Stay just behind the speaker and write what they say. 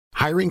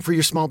Hiring for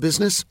your small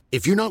business?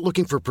 If you're not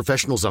looking for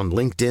professionals on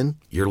LinkedIn,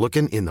 you're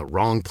looking in the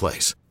wrong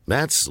place.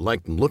 That's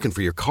like looking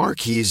for your car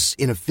keys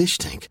in a fish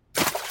tank.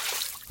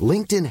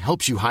 LinkedIn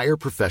helps you hire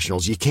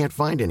professionals you can't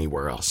find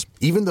anywhere else,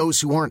 even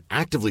those who aren't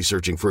actively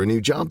searching for a new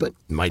job but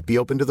might be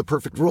open to the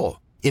perfect role.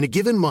 In a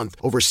given month,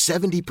 over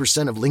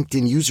 70% of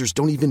LinkedIn users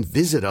don't even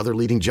visit other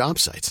leading job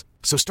sites.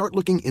 So start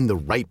looking in the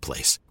right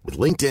place. With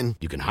LinkedIn,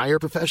 you can hire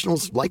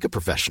professionals like a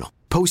professional.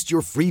 Post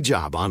your free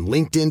job on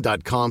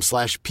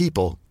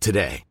linkedin.com/people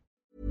today.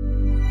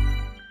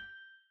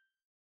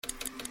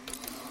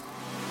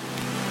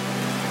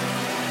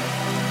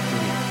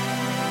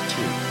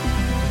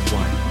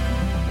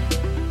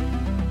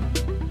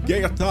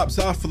 Get your taps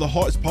off for the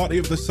hottest party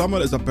of the summer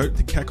is about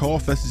to kick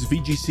off. This is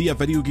VGC, a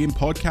video game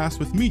podcast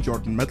with me,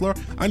 Jordan Midler,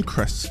 and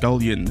Chris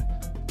Scullion.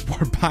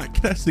 We're back,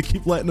 Chris. They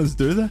keep letting us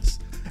do this.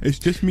 It's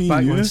just me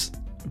and you.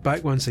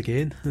 Back once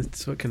again.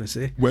 That's what can I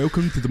say?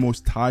 Welcome to the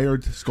most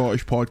tired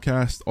Scottish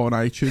podcast on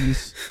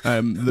iTunes.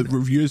 The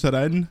reviews are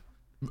in.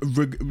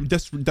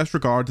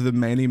 Disregard the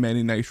many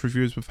nice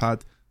reviews we've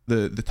had.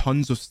 The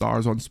tons of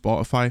stars on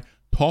Spotify.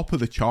 Top of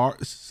the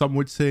charts, some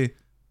would say.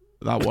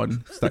 That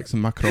one sticks in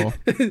my craw.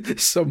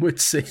 Some would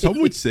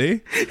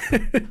say.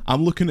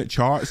 I'm looking at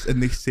charts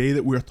and they say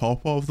that we're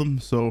top of them.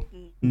 So,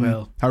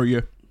 well, how are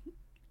you?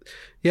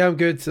 Yeah, I'm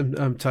good.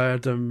 I'm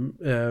tired.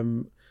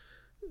 I'm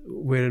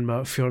wearing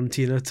my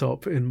Fiorentina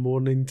top in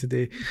mourning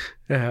today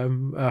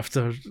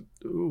after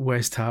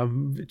West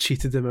Ham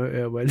cheated them out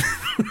of a win.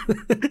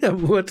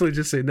 I'm literally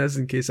just saying this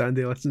in case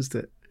Andy listens to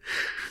it.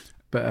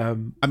 But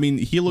I mean,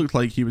 he looked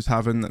like he was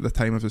having the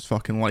time of his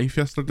fucking life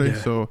yesterday.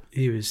 Yeah, so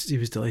he was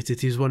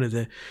delighted. He was one of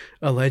the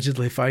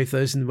allegedly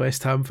 5,000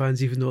 West Ham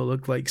fans, even though it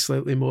looked like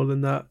slightly more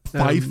than that.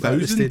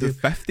 5,000 to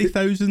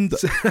 50,000.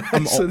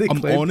 I'm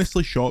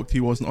honestly shocked he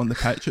wasn't on the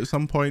pitch at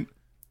some point.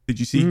 Did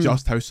you see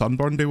just how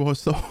sunburned he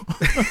was though?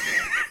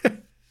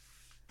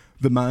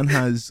 The man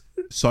has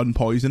sun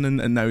poisoning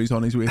and now he's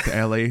on his way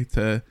to LA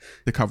to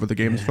cover the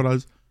games for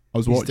us. I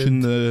was watching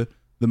the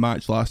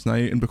match last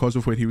night, and because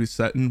of where he was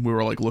sitting, we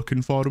were like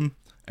looking for him,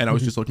 and I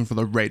was just looking for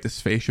the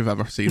reddest face you've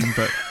ever seen,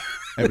 but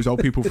it was all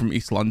people from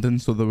East London,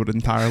 so they were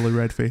entirely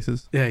red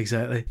faces. Yeah,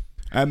 exactly.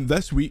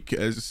 This week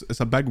it's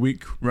a big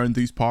week around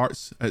these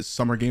parts. It's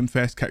Summer Game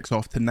Fest kicks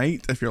off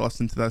tonight if you're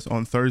listening to this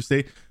on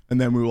Thursday, and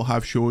then we will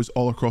have shows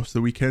all across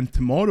the weekend.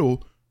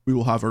 Tomorrow we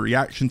will have a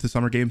reaction to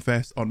Summer Game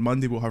Fest. On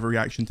Monday we'll have a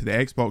reaction to the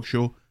Xbox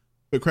show.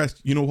 But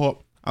Chris, you know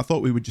what? I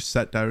thought we would just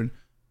sit down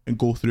and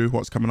go through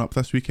what's coming up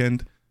this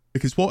weekend.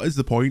 Because what is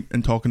the point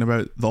in talking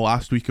about the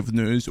last week of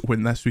news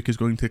when this week is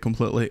going to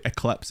completely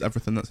eclipse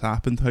everything that's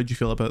happened? How do you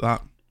feel about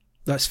that?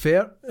 That's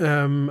fair.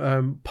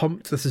 I'm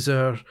pumped. This is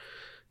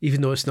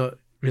even though it's not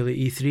really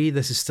E3,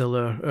 this is still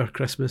our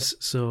Christmas.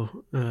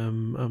 So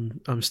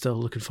I'm still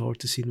looking forward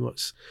to seeing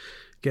what's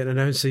getting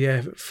announced. So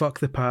yeah, fuck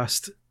the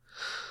past.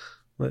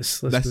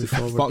 Let's move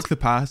forward. Fuck the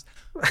past.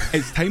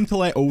 It's time to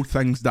let old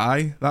things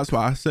die. That's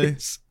what I say.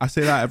 I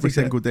say that every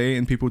single day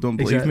and people don't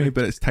believe me,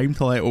 but it's time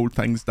to let old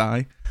things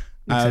die.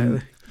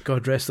 Exactly.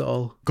 God rest it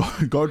all.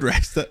 God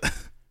rest it.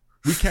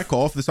 We kick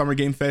off the Summer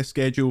Game Fest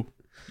schedule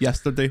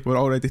yesterday. We're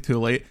already too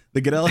late.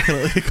 The Guerrilla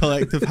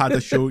Collective had a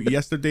show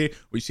yesterday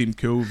which seemed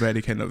cool,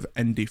 very kind of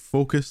indie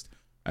focused.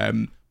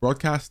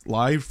 Broadcast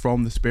live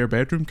from the spare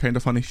bedroom, Kind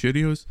of Funny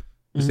Studios,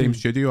 the same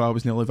studio I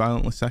was nearly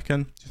violently sick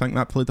in. Do you think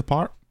that played a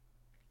part?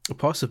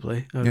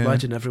 Possibly. I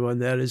imagine everyone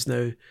there has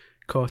now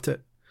caught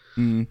it.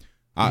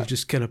 You've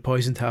just kind of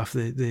poisoned half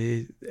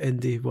the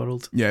indie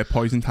world. Yeah,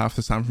 poisoned half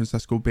the San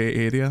Francisco Bay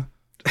Area.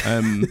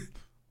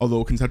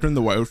 Although considering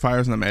the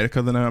wildfires in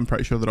America now, I'm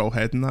pretty sure they're all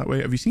heading that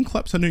way. Have you seen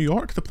clips of New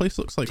York? The place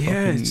looks like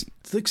it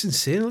looks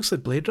insane. It looks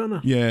like Blade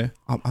Runner. Yeah,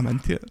 I'm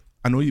into it.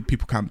 I know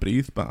people can't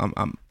breathe, but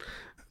I'm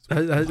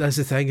that's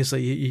the thing. It's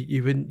like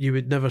you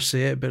would never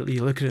say it, but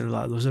you look at it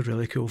like those are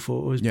really cool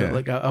photos. Yeah. But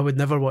like I would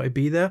never want to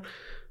be there.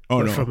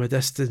 Oh, no. From a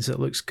distance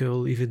it looks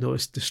cool even though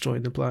it's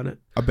destroying the planet.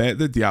 I bet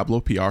the Diablo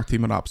PR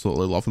team are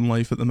absolutely loving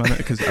life at the minute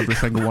because every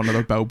single one of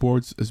their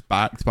billboards is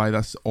backed by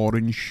this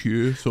orange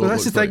hue. So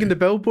that's the thing, like,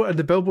 and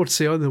the billboards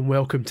say on them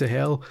 "Welcome to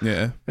Hell."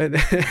 Yeah, and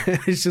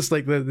it's just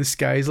like the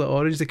sky's like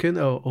orange. They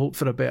couldn't hope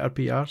for a better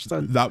PR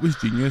stunt. That was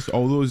genius.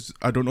 All those,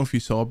 I don't know if you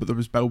saw, but there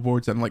was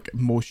billboards in like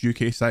most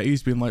UK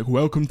cities being like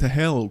 "Welcome to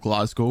Hell,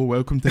 Glasgow.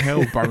 Welcome to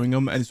Hell,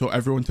 Birmingham," and so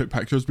everyone took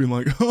pictures being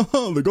like,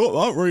 "Oh, they got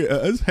that right.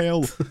 It is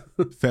hell."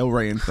 Fell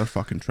right into their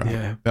fucking trap.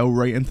 Yeah. Fell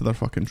right into their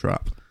fucking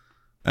trap.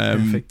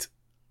 Perfect.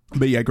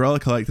 But yeah, Guerrilla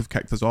Collective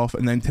kicked us off,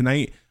 and then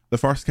tonight the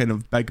first kind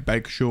of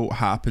big show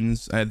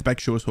happens. The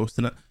big show is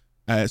hosting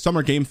it.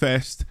 Summer Game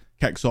Fest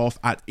kicks off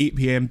at 8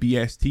 p.m.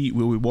 BST.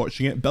 We'll be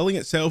watching it, billing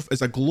itself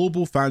as a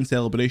global fan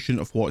celebration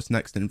of what's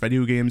next in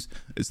video games.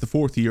 It's the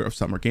 4th year of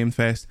Summer Game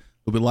Fest.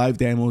 There'll be live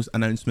demos,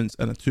 announcements,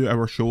 and a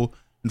 2-hour show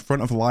in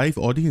front of a live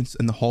audience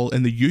in the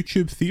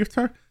YouTube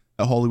Theater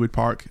at Hollywood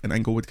Park in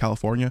Inglewood,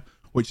 California,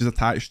 which is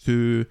attached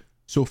to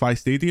SoFi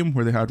Stadium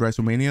where they had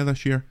WrestleMania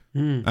this year.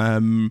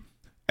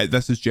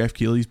 This is Jeff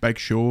Keighley's big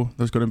show.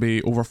 There's going to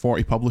be over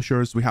 40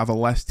 publishers. We have a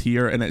list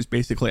here, and it's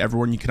basically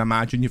everyone you can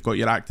imagine. You've got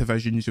your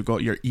Activisions, you've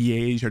got your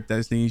EAs, your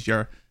Disneys,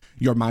 your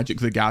your Magic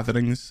the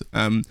Gatherings,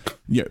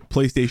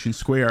 PlayStation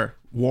Square,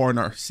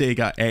 Warner,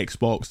 Sega,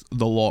 Xbox,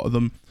 the lot of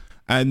them.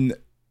 And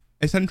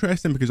it's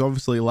interesting because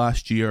obviously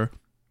last year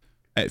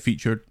it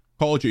featured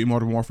Call of Duty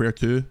Modern Warfare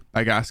 2,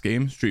 big ass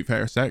game, Street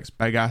Fighter 6,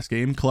 big ass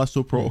game,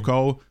 Callisto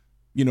Protocol,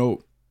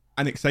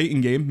 an exciting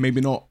game,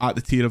 maybe not at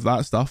the tier of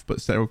that stuff, but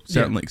still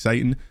certainly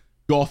exciting.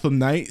 Gotham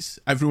Knights,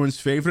 everyone's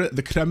favourite,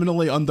 the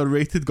criminally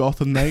underrated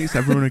Gotham Knights,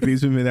 everyone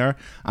agrees with me there,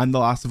 and The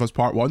Last of Us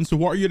Part 1. So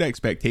what are your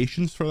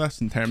expectations for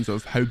this in terms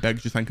of how big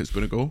do you think it's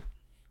going to go?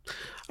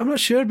 I'm not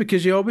sure,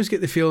 because you always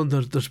get the feeling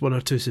there's one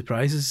or two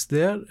surprises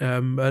there.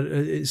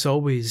 It's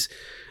always...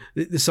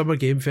 The Summer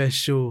Game Fest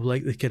show,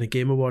 like the kind of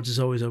Game Awards, is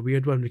always a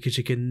weird one because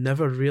you can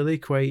never really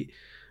quite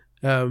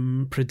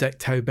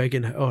predict how big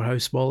or how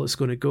small it's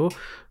going to go.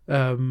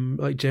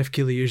 Like Jeff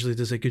Keighley usually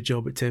does a good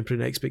job at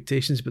tempering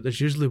expectations, but there's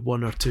usually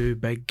one or two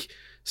big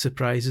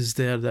surprises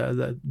there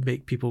that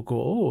make people go,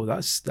 oh,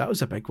 that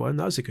was a big one,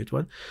 that was a good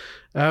one.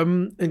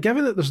 And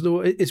given that there's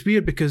no, it's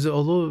weird because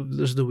although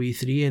there's no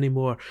E3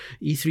 anymore,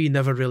 E3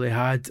 never really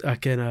had a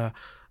kind of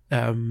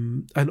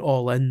an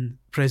all-in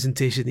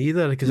presentation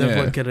either, because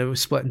everyone kind of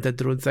split and did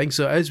their own thing.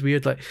 So it is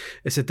weird. Like,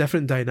 it's a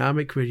different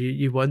dynamic where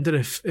you wonder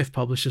if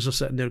publishers are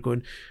sitting there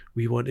going,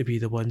 we want to be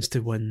the ones to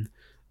win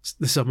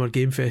the Summer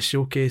Game Fest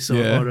showcase,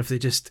 or if they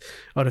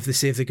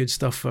save the good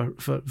stuff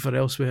for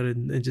elsewhere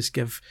and just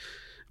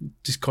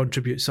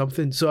contribute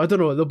something. So I don't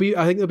know. I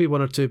think there'll be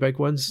one or two big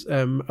ones.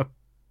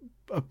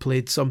 I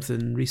played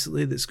something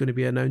recently that's going to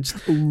be announced.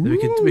 We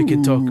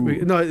can talk.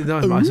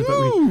 Not massive,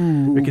 but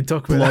we can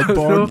talk about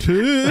Bloodborne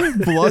 2.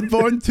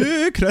 Bloodborne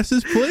 2. Chris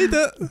has played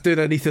it. Doing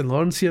an Ethan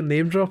Lawrence here,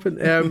 name dropping,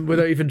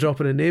 without even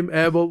dropping a name.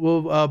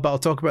 But I'll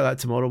talk about that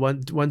tomorrow.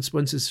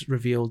 Once it's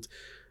revealed,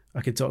 I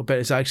can talk. But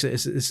it's actually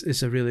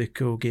it's a really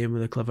cool game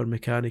with a clever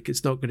mechanic.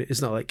 It's not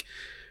like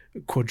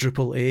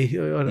quadruple A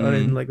or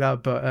anything like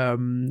that, but I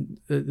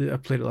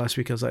played it last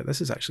week. I was like, this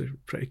is actually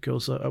pretty cool,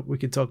 so we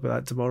can talk about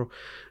that tomorrow.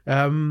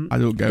 I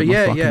don't get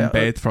my fucking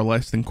bed for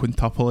less than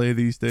quintuple A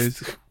these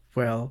days.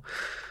 Well,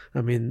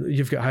 I mean,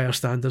 you've got higher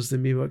standards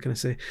than me, what can I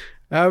say?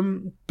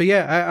 But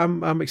yeah,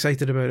 I'm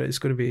excited about it. It's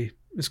going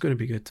to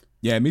be good.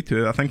 Yeah, me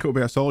too. I think it'll be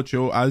a solid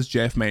show, as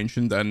Jeff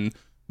mentioned in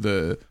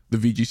the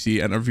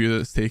VGC interview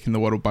that's taken the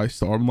world by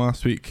storm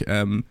last week,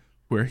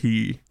 where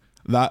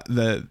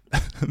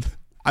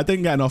I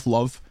didn't get enough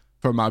love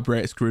for my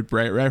Brett Screwed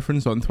Brett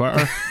reference on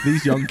Twitter.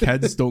 These young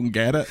kids don't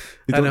get it.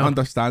 They don't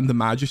understand the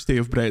majesty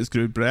of Brett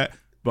Screwed Brett.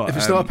 But if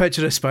it's not a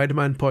picture of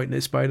Spider-Man pointing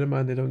at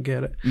Spider-Man, they don't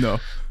get it. No.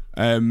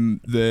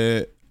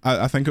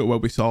 I think it will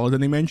be solid.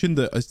 And he mentioned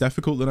that it's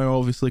difficult now,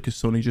 obviously, because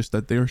Sony just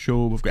did their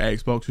show. We've got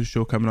Xbox's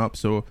show coming up,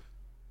 so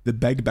the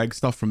big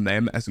stuff from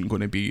them isn't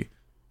going to be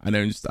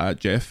announced at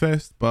Jeff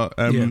Fest. But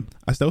I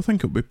still think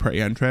it'll be pretty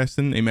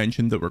interesting. He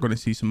mentioned that we're going to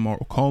see some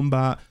Mortal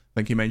Kombat. I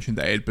think he mentioned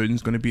that Ed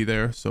Boon's going to be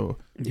there, so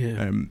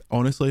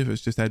honestly, if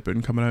it's just Ed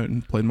Boon coming out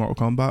and playing Mortal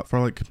Kombat for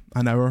like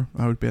an hour,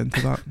 I would be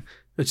into that.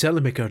 It'd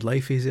certainly make our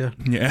life easier.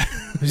 Yeah.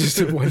 It's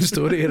just one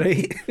story,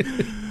 right?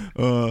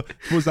 I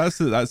suppose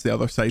that's the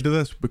other side of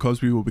this,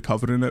 because we will be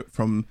covering it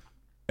from...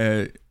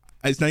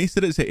 it's nice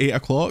that it's at 8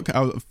 o'clock.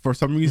 For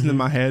some reason in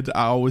my head,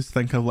 I always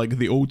think of like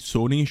the old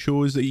Sony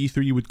shows that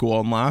E3 would go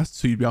on last,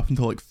 so you'd be up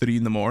until like 3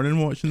 in the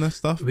morning watching this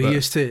stuff.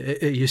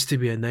 It used to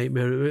be a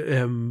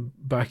nightmare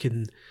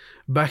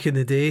back in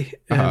the day,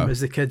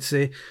 as the kids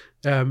say,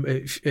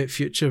 at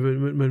Future,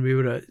 when we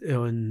were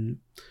on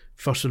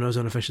first, when I was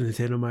on Official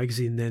Nintendo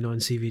magazine, then on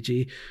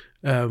CVG,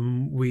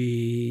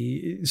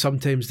 we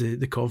sometimes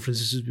the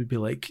conferences would be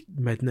like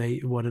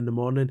midnight, 1 in the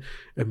morning,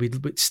 and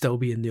we'd still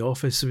be in the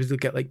office, so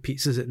we'd get like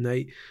pizzas at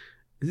night,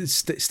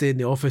 stay in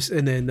the office,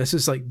 and then this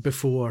is like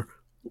before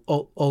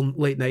all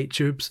late night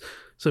tubes.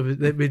 So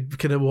we'd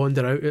kind of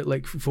wander out at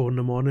like 4 in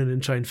the morning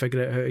and try and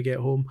figure out how to get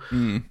home.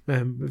 In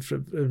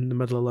the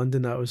middle of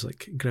London, that was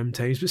like grim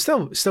times, but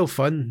still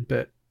fun,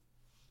 but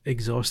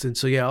exhausting.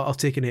 So yeah, I'll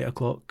take an 8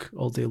 o'clock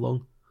all day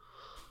long.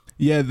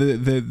 Yeah,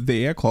 the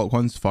 8 o'clock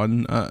one's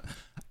fun. I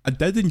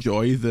did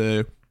enjoy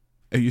it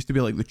used to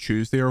be like the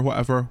Tuesday or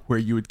whatever, where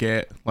you would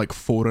get like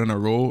 4 in a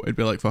row. It'd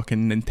be like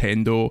fucking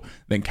Nintendo,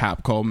 then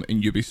Capcom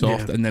and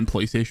Ubisoft, and then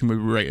PlayStation would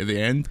be right at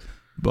the end.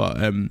 But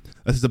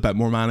this is a bit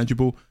more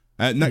manageable.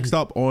 Next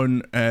up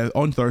on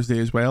Thursday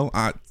as well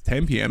at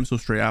 10 PM, so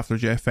straight after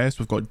Jeff Fest,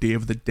 we've got Day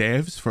of the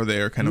Devs for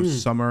their kind of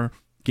Summer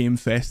Game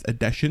Fest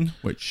edition,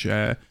 which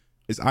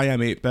is I Am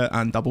 8-Bit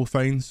and Double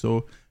Fine.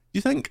 So do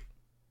you think,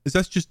 is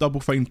this just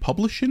Double Fine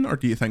publishing, or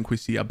do you think we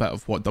see a bit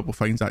of what Double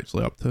Fine's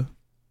actually up to?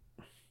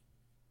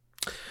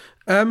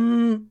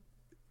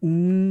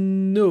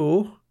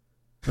 No.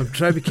 I'm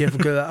trying to be careful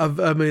because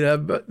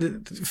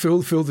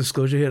full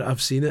disclosure here,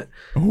 I've seen it.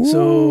 Ooh.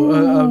 So I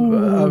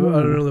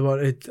don't really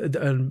want it,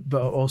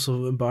 but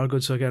also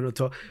embargoed, so I can't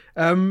talk.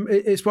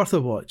 It's worth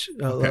a watch.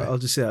 I'll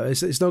just say that.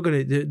 It's not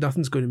going to,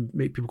 nothing's going to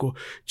make people go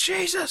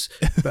Jesus.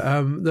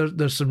 But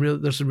there's some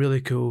really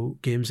cool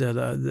games there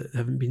that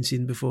haven't been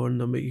seen before, and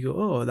they'll make you go,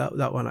 oh,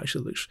 that one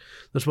actually looks.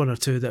 There's one or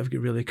two that have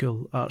got really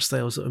cool art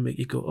styles that will make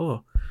you go,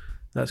 oh,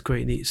 that's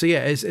quite neat. So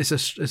yeah, it's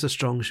a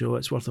strong show.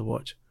 It's worth a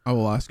watch. I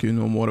will ask you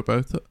no more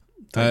about it.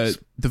 Thanks.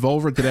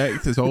 Devolver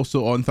Direct is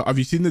also on. Have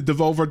you seen the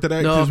Devolver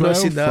Direct? No, as I've well? not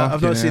seen that.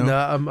 I've not seen Fucking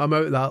that. I'm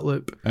out of that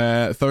loop.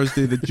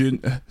 Thursday the June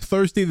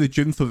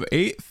of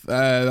 8th.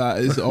 That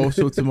is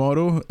also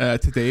tomorrow.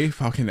 Today,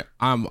 fucking,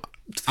 I'm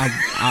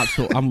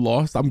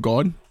lost. I'm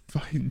gone.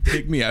 Fucking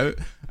take me out.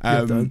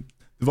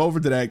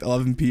 Devolver Direct,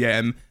 11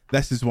 p.m.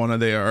 This is one of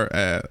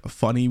their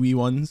funny wee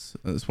ones.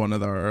 It's one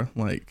of their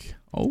like,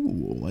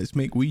 let's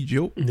make wee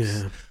jokes.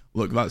 Yeah.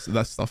 Look,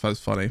 that stuff is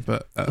funny,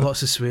 but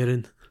lots of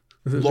swearing.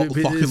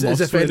 Fucking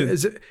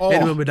swearing.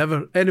 Anyone would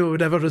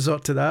ever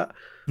resort to that.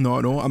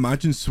 No.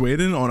 Imagine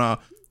swearing on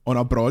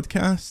a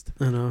broadcast.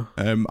 I know.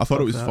 I thought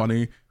it was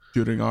funny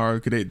during our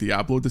great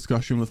Diablo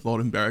discussion with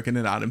Lauren Bergen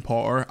and Aaron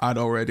Potter. I'd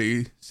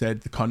already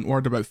said the cunt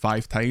word about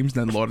 5 times,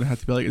 and then Lauren had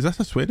to be like, "Is this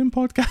a swearing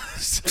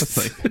podcast?" It's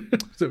like,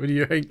 so what do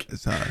you think?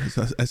 It's a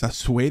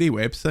sweary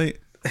website.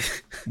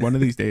 One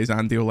of these days,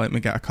 Andy will let me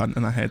get a cunt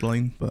in a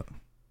headline, but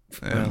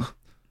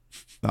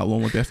that'll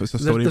only be if it's a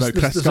story about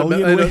Chris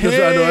Scully. I know.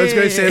 I was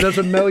going to say there's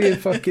a million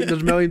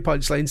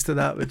punchlines to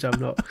that, which I'm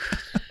not.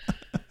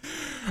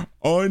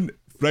 On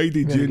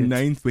Friday, June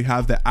 9th, we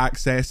have the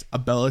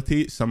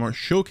Accessibility Summer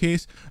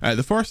Showcase.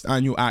 The first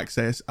annual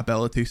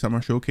Accessibility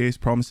Summer Showcase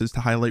promises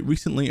to highlight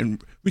recently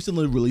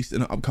released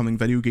and upcoming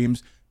video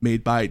games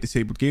made by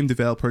disabled game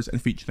developers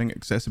and featuring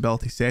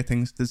accessibility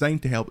settings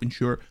designed to help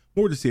ensure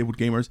more disabled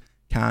gamers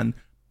can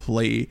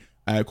play.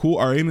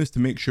 Quote, our aim is to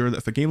make sure that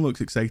if a game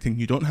looks exciting,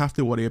 you don't have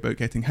to worry about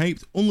getting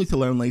hyped, only to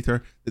learn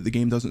later that the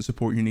game doesn't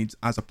support your needs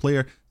as a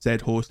player,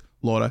 said host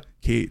Laura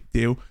K.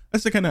 Dale.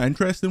 That's a kind of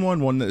interesting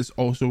one that is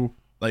also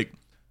like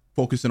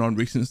focusing on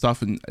recent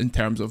stuff in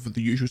terms of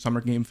the usual Summer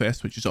Game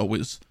Fest, which is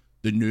always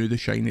the new, the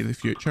shiny, the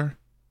future.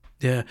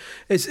 Yeah,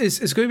 it's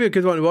going to be a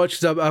good one to watch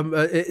because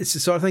it's the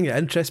sort of thing that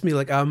interests me.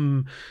 Like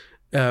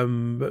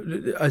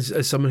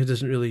as someone who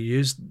doesn't really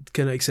use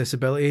kind of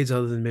accessibility aids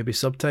other than maybe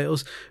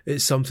subtitles,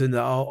 it's something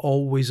that I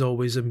always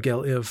am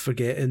guilty of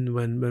forgetting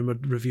when we're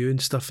reviewing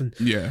stuff. And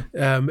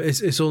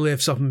it's only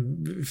if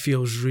something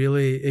feels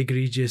really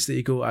egregious that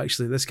you go,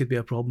 actually, this could be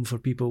a problem for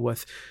people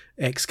with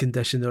X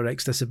condition or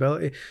X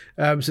disability.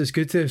 So it's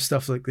good to have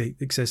stuff like the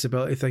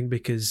accessibility thing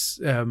because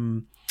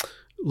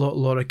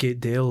Laura Kate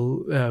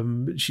Dale,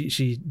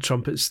 she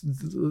trumpets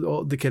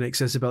the kind of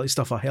accessibility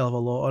stuff a hell of a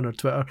lot on her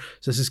Twitter.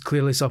 So this is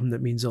clearly something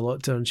that means a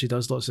lot to her, and she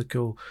does lots of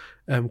cool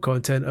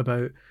content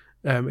about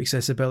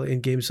accessibility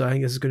in games. So I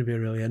think this is going to be a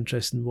really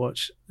interesting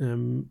watch,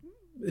 and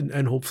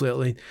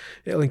hopefully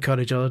it'll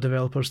encourage other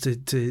developers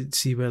to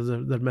see where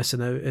they're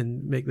missing out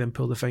and make them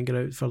pull the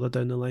finger out further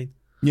down the line.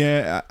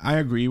 Yeah, I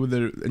agree with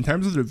it. In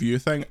terms of the review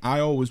thing, I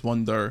always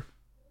wonder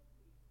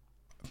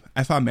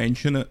if I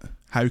mention it,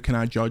 how can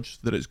I judge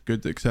that it's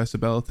good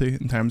accessibility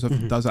in terms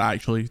of does it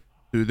actually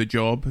do the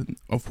job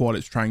of what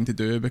it's trying to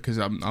do, because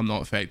I'm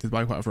not affected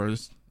by whatever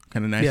is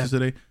kind of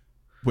necessary. Yeah.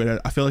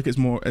 Where I feel like it's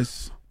more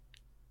is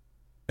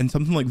in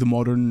something like the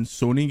modern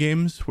Sony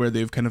games where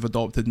they've kind of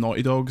adopted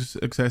Naughty Dog's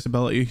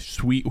accessibility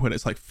suite where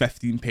it's like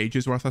 15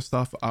 pages worth of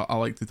stuff. I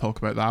like to talk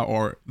about that,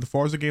 or the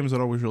Forza games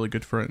are always really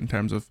good for it in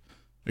terms of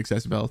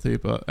accessibility,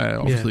 but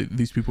obviously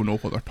these people know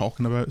what they're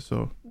talking about,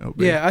 so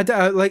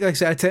I like I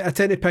said, I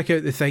tend to pick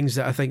out the things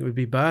that I think would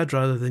be bad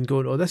rather than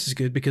going, oh, this is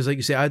good, because like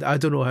you say, I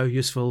don't know how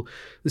useful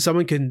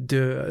someone can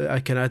do.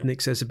 I can add an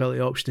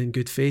accessibility option in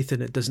good faith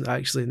and it doesn't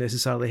actually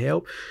necessarily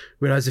help,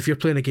 whereas if you're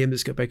playing a game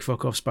that's got big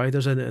fuck off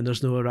spiders in it and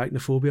there's no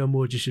arachnophobia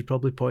mode, you should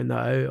probably point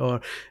that out.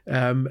 Or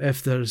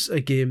if there's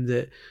a game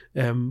that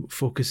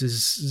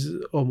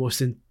focuses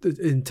almost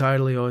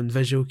entirely on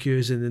visual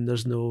cues and then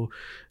there's no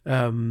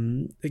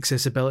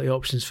accessibility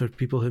options for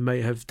people who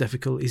might have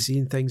difficulty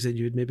seeing things, then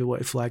you would maybe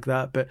want to flag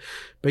that. But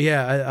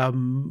yeah,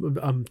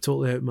 I'm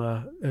totally out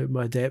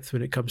my depth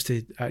when it comes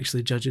to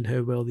actually judging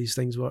how well these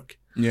things work.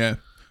 Yeah.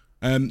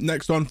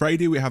 Next on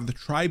Friday we have the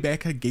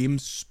Tribeca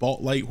Games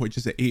Spotlight, which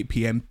is at 8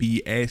 p.m.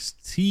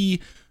 BST.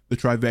 The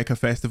Tribeca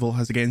Festival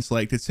has again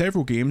selected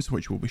several games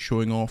which will be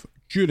showing off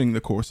during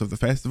the course of the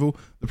festival.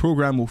 The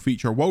programme will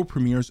feature world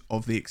premieres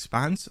of The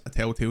Expanse, A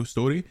Telltale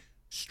Story,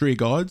 Stray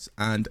Gods,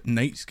 and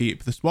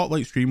Nightscape. The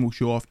Spotlight stream will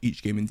show off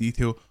each game in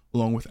detail,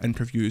 along with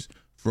interviews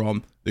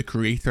from the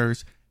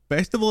creators.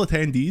 Festival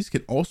attendees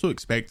can also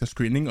expect a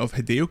screening of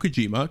Hideo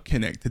Kojima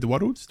Connected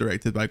Worlds,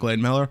 directed by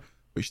Glenn Miller,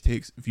 which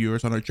takes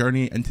viewers on a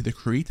journey into the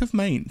creative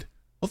mind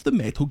of the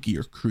Metal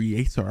Gear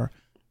creator.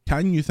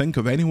 Can you think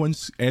of anyone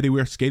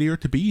anywhere scarier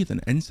to be than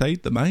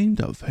inside the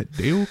mind of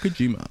Hideo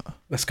Kojima?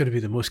 That's going to be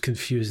the most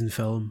confusing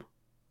film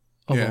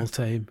of all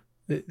time.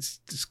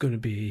 It's going to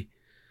be...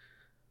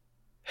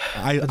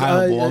 I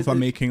love a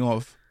making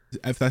of.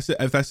 If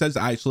this is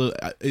actually,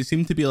 it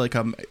seemed to be like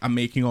a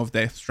making of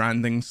Death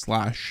Stranding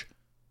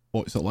 /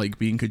 what's it like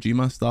being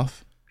Kojima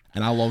stuff,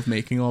 and I love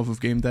making of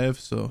game dev.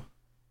 So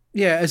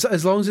yeah,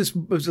 as long as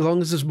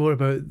there's more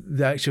about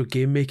the actual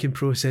game making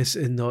process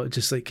and not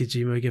just like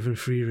Kojima given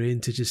free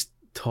rein to just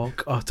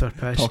talk utter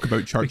pish. Talk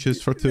about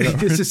churches for 2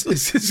 hours.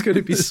 It's going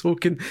to be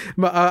soaking.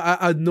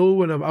 I know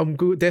when I'm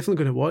definitely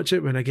going to watch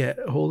it when I get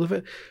a hold of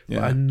it. Yeah.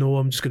 But I know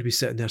I'm just going to be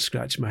sitting there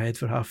scratching my head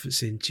for half of it,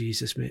 saying,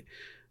 "Jesus, mate."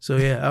 So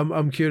yeah,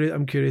 I'm curious.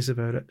 I'm curious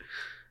about it.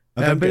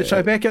 I But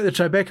think the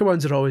Tribeca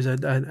ones are always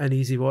an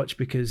easy watch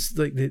because,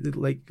 like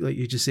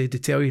you just said, they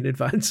tell you in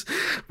advance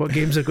what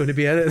games are going to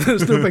be in it.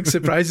 There's no big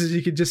surprises.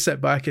 You can just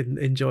sit back and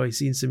enjoy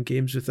seeing some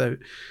games without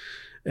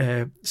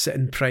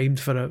sitting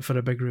primed for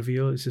a big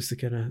reveal. It's just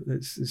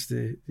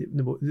the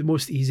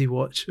most easy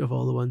watch of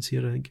all the ones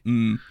here, I think.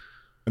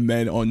 And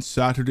then on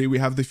Saturday, we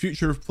have the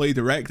Future of Play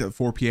Direct at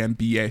 4 p.m.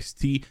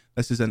 BST.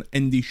 This is an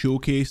indie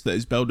showcase that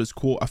is billed as,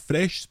 quote, a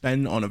fresh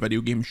spin on a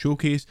video game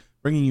showcase,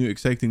 bringing you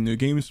exciting new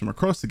games from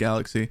across the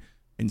galaxy,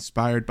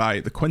 inspired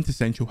by the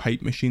quintessential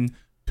hype machine,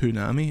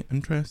 Toonami.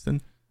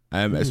 Interesting.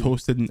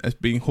 It's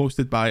being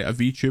hosted by a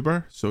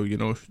VTuber, so you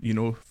know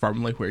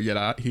firmly where you're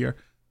at here.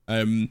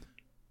 I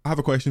have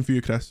a question for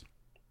you, Chris.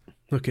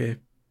 Okay.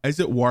 Is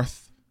it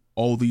worth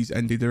all these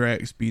indie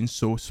directs being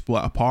so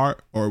split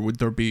apart, or would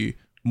there be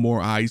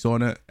more eyes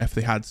on it if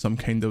they had some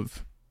kind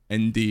of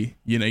indie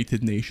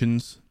United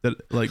Nations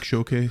that like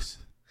showcase?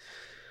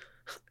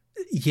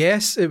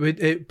 Yes,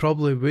 it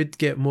probably would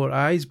get more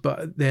eyes,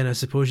 but then I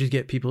suppose you'd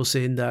get people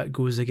saying that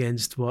goes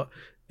against what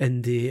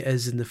indie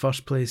is in the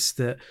first place,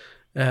 that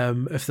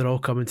if they're all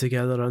coming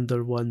together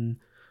under one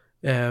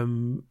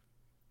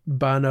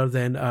banner,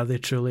 then are they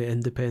truly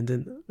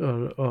independent,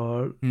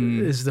 or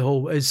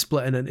is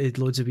splitting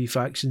into loads of wee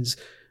factions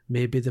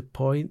maybe the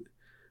point?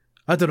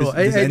 I don't know.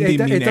 Does indie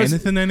mean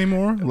anything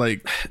anymore?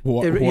 Like,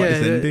 what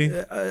is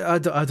indie? I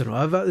don't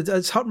know.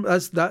 That's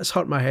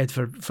hurt my head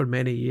for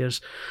many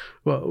years.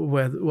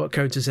 What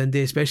counts as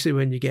indie, especially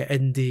when you get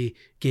indie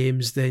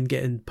games then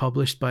getting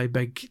published by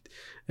big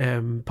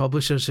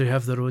publishers who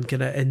have their own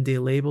kind of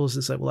indie labels.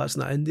 It's like, well, that's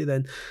not indie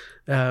then.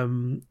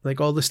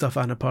 Like all the stuff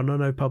Annapurna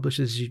now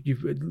publishes, you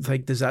would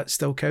think, does that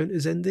still count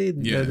as indie?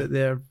 Yeah. Now that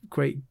they're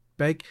quite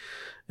big.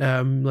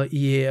 Like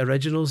EA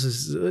Originals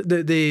is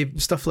the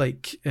stuff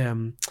like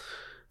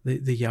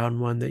the Yarn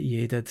one that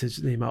EA did,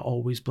 his name I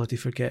always bloody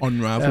forget.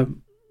 Unravel.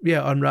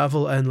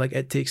 Unravel and like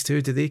It Takes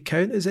Two. Do they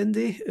count as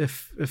indie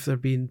if they're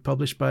being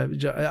published by? I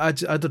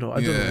don't know. I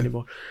don't know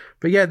anymore.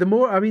 But yeah, the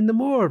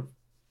more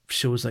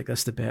shows like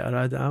this, the better.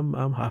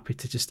 I'm happy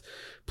to just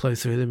plow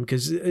through them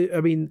because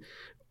I mean,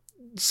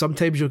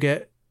 sometimes you'll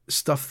get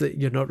stuff that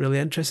you're not really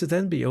interested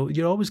in, but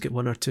you'll always get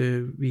one or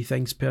two wee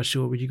things per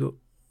show where you go,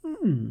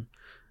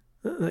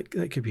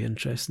 that could be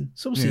interesting.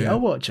 So we'll see. I'll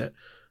watch it.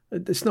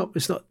 It's not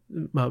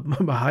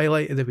my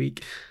highlight of the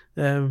week,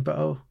 but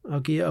I'll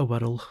give it a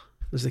whirl,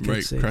 as the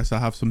kids say. Chris, I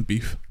have some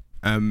beef.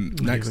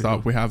 Next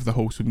up, we have the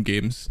Wholesome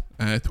Games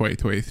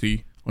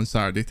 2023 on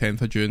Saturday,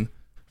 10th of June,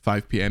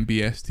 5 p.m.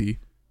 BST.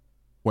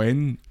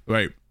 When?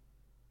 Right.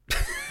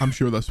 I'm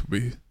sure this will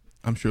be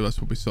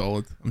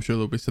solid. I'm sure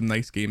there'll be some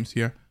nice games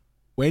here.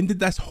 When did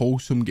this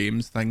Wholesome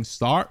Games thing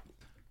start?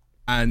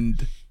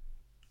 And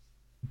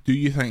do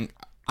you think?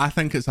 I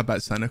think it's a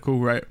bit cynical,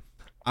 right?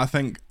 I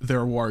think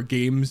there were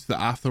games that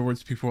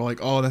afterwards people were like,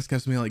 oh, this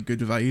gives me like good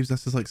vibes.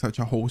 This is like such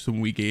a wholesome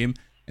wee game.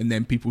 And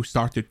then people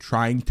started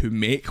trying to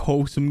make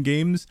wholesome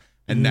games,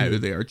 and now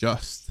they are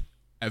just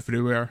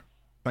everywhere.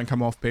 Think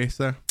I'm off base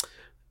there?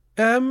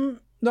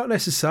 Not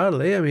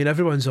necessarily. I mean,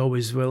 everyone's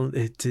always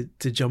willing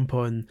to jump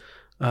on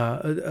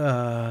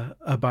a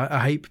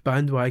hype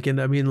bandwagon.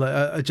 I mean,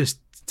 like I just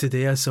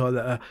today I saw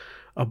that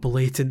a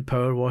blatant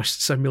Power Wash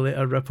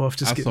Simulator ripoff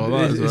just getting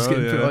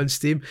put on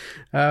Steam.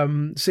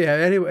 So yeah,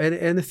 anyway,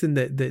 anything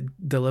that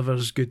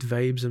delivers good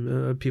vibes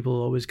and people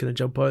always kind of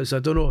jump on it. So I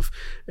don't know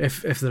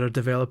if there are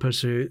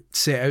developers who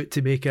set out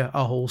to make a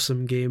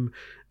wholesome game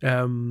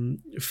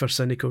for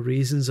cynical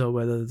reasons, or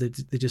whether they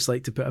just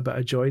like to put a bit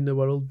of joy in the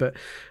world. But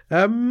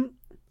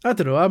I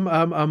don't know.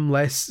 I'm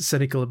less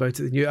cynical about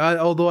it than you.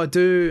 Although I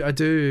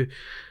do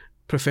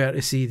prefer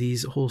to see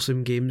these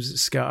wholesome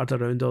games scattered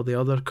around all the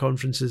other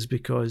conferences,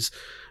 because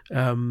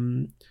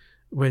when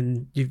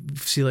you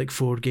see like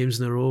 4 games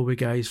in a row with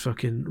guys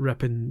fucking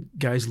ripping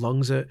guys'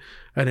 lungs out,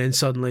 and then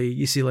suddenly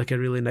you see like a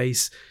really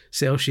nice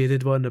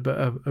cel-shaded one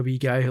about a wee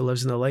guy who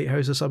lives in a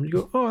lighthouse or something, you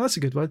go, oh, that's a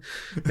good one.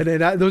 And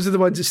then those are the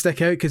ones that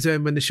stick out, because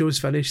when the show's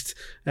finished,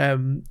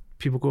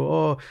 people go,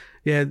 oh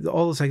yeah,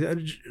 all those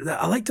things.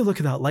 I like to look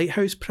at that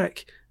lighthouse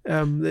prick.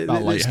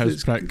 That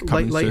lighthouse prick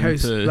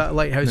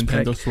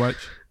Nintendo Switch,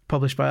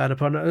 published by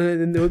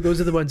Annapurna, and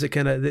those are the ones that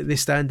kind of they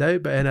stand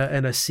out. But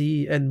in a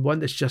sea, and one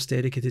that's just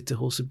dedicated to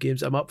wholesome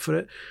games, I'm up for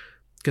it,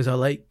 because I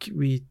like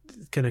we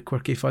kind of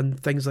quirky fun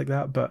things like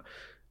that. But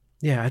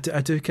yeah,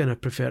 I do kind of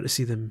prefer to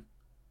see them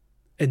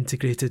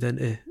integrated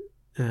into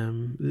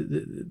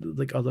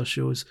like other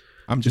shows.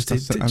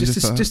 It's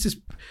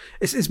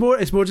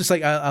more just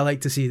like I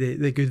like to see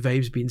the good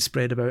vibes being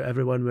spread about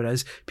everyone,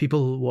 whereas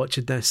people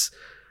watching this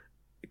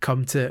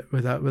come to it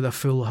with a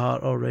full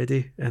heart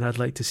already, and I'd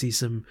like to see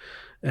some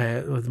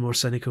with more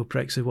cynical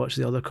pricks who watch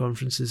the other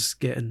conferences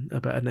getting a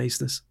bit of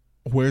niceness.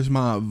 Where's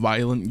my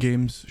violent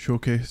games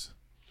showcase?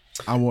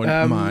 I want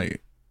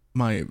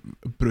my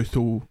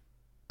brutal,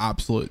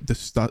 absolute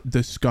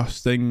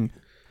disgusting,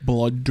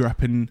 blood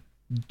dripping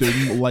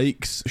Doom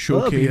likes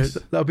showcase.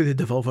 That'll be the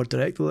Devolver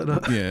Direct, will it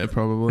not? Yeah,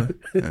 probably.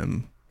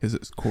 Because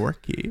it's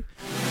quirky.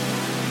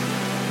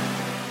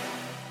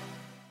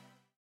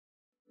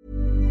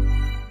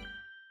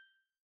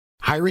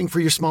 Hiring for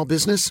your small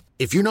business?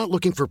 If you're not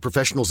looking for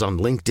professionals on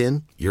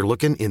LinkedIn, you're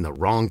looking in the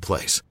wrong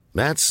place.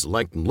 That's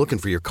like looking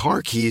for your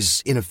car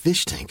keys in a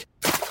fish tank.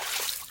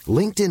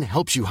 LinkedIn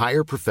helps you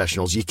hire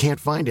professionals you can't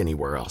find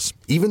anywhere else,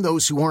 even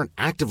those who aren't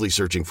actively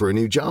searching for a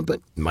new job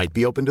but might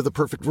be open to the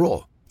perfect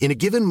role. In a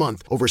given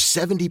month, over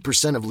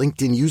 70% of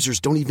LinkedIn users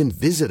don't even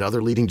visit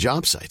other leading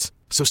job sites.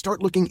 So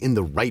start looking in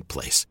the right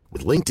place.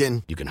 With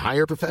LinkedIn, you can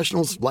hire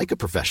professionals like a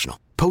professional.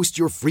 Post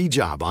your free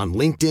job on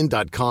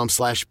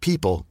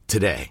linkedin.com/people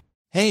today.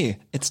 Hey,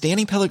 it's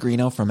Danny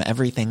Pellegrino from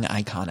Everything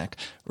Iconic.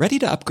 Ready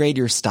to upgrade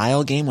your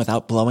style game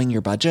without blowing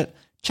your budget?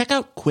 Check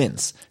out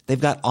Quince. They've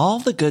got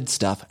all the good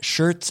stuff,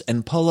 shirts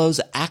and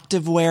polos,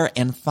 activewear,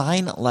 and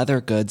fine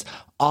leather goods,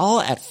 all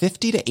at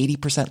 50 to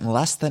 80%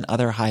 less than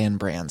other high-end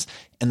brands.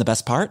 And the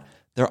best part?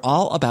 They're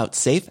all about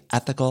safe,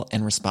 ethical,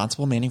 and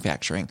responsible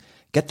manufacturing.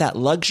 Get that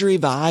luxury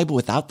vibe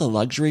without the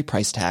luxury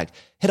price tag.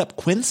 Hit up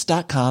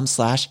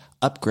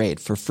quince.com/upgrade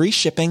for free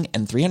shipping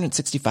and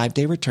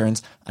 365-day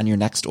returns on your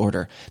next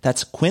order.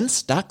 That's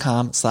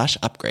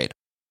quince.com/upgrade.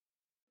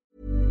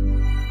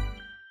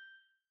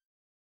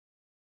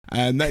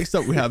 Next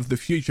up, we have the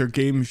Future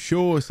Games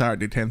Show,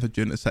 Saturday 10th of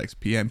June at 6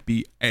 p.m.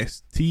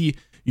 BST.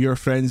 Your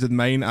friends and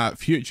mine at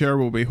Future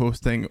will be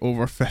hosting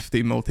over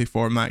 50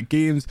 multi-format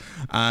games,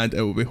 and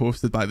it will be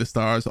hosted by the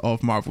stars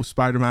of Marvel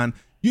Spider-Man,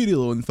 Yuri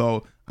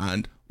Lowenthal,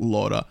 and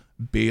Laura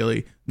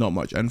Bailey. Not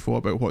much info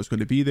about what's going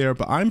to be there,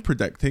 but I'm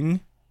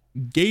predicting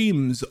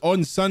games.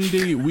 On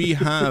Sunday, we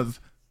have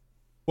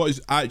what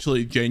is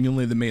actually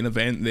genuinely the main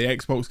event, the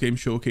Xbox Game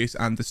Showcase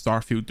and the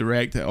Starfield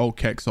Direct. It all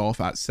kicks off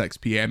at 6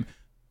 p.m.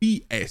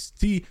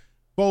 BST.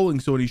 Following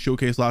Sony's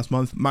showcase last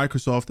month,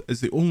 Microsoft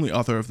is the only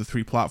other of the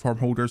three platform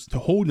holders to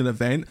hold an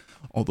event,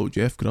 although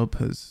Jeff Grubb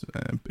has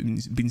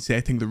been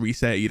setting the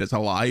reset eras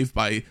alive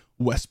by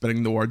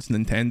whispering the words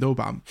Nintendo,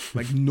 but I'm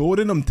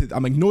ignoring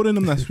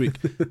him this week.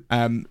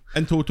 In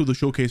total, the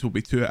showcase will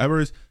be 2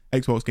 hours.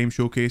 Xbox Game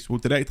Showcase will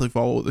be directly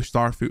followed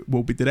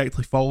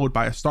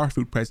by a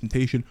Starfield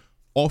presentation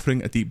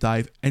offering a deep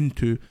dive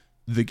into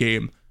the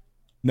game.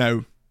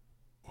 Now,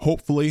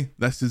 hopefully,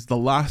 this is the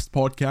last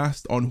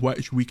podcast on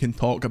which we can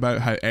talk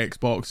about how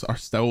Xbox are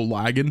still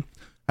lagging,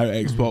 how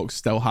Xbox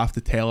still have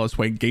to tell us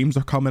when games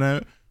are coming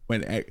out.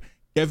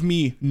 Give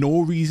me no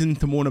reason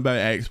to moan about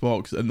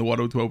Xbox and the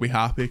world will be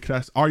happy.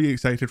 Chris, are you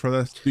excited for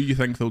this? Do you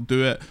think they'll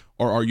do it,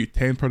 or are you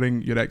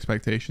tempering your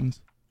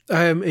expectations?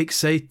 I'm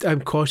excited.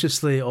 I'm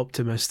cautiously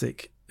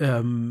optimistic.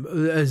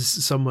 As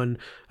someone,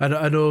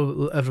 I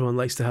know everyone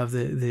likes to have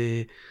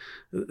their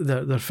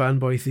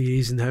fanboy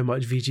theories and how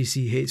much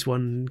VGC hates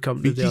one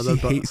company or the other.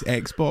 But hates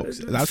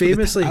Xbox. That's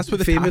famously, what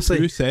the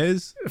tattoo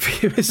says.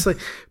 Famously,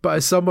 but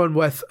as someone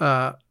with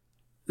a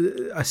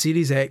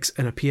Series X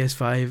and a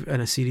PS5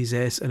 and a Series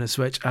S and a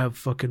Switch, I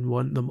fucking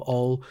want them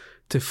all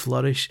to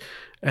flourish.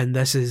 And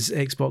this is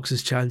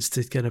Xbox's chance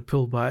to kind of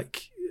pull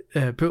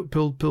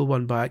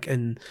one back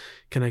and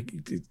kind of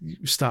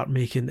start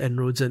making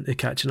inroads into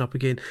catching up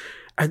again.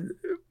 And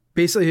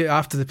basically,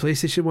 after the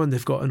PlayStation one,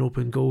 they've got an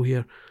open goal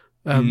here.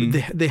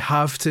 They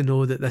have to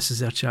know that this is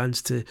their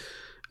chance to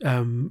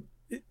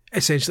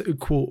essentially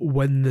quote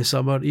win the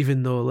summer,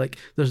 even though like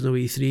there's no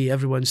E3.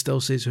 Everyone still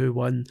says who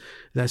won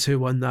this, who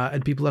won that,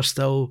 and people are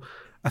still,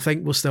 I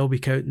think, will still be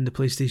counting the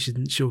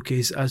PlayStation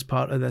Showcase as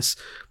part of this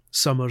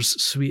summer's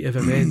suite of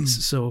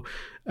events. So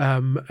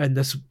and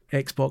this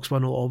Xbox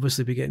one will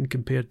obviously be getting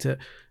compared to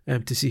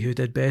see who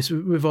did best.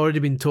 We've already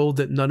been told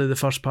that none of the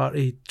first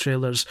party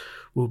trailers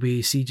will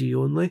be CG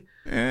only,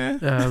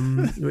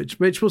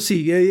 which we'll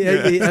see.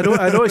 I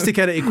noticed they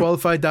kind of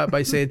qualified that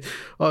by saying,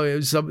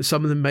 some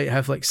of them might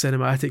have like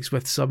cinematics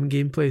with some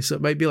gameplay, so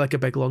it might be like a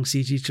big long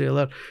CG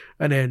trailer,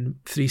 and then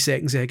 3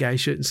 seconds of a guy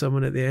shooting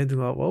someone at the end,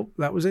 and like, well,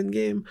 that was in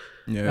game.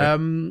 Yeah.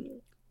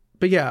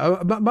 But yeah,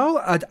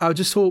 I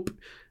just hope,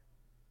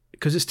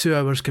 because it's 2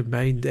 hours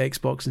combined,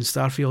 Xbox and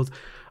Starfield.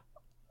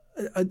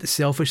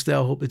 Selfishly, I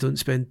hope the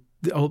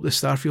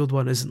Starfield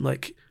one isn't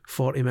like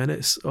 40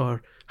 minutes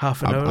or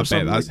half an hour. I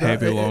bet that's like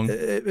heavy long.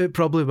 It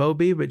probably will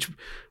be, which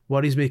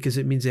worries me because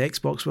it means the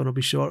Xbox one will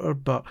be shorter.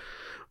 But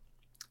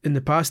in the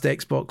past,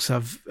 Xbox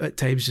have at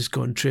times just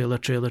gone trailer,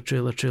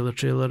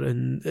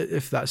 and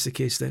if that's the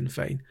case, then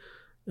fine.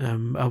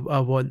 I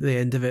want the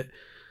end of it.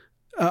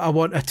 I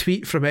want a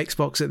tweet from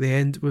Xbox at the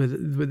end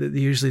with they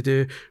usually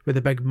do, with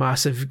a big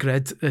massive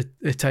grid of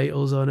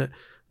titles on it.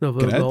 No,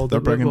 Grid?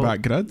 They're bringing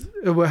back Grid?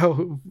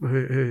 Well,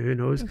 who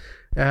knows?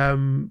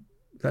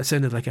 That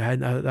sounded like a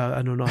hint.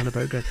 I know nothing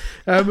about Grid.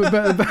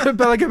 But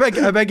like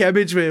a big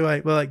image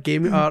with like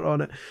game art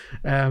on it.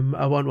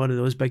 I want one of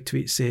those big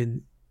tweets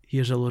saying,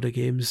 "Here's a load of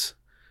games,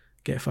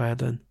 get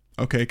fired in."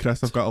 Okay,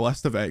 Chris, I've got a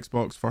list of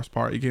Xbox first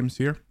party games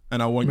here,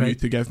 and I want you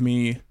to give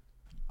me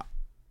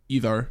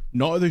either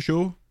not at the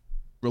show,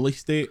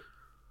 release date,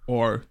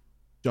 or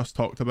just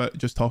talk about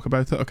it.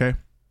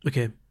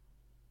 Okay.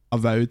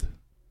 Avowed.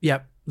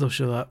 Yep, they'll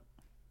show that.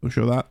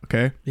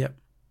 Okay. Yep.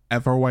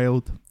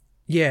 Everwild.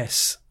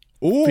 Yes.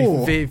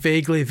 Oh.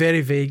 Vaguely,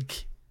 very vague.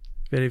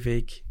 Very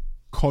vague.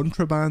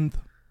 Contraband.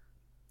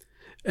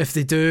 If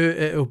they do,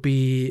 it'll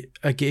be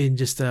again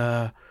just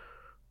a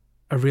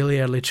a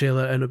really early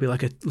trailer, and it'll be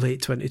like a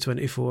late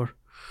 2024.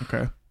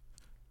 Okay.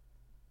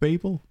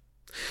 Fable.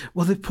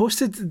 Well, they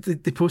posted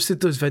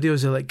those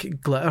videos of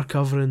like glitter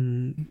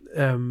covering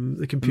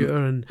the computer,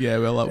 and yeah,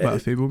 well, a little bit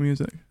of Fable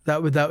music.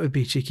 That would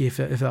be cheeky if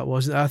that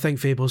wasn't. I think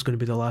Fable's going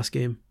to be the last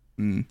game.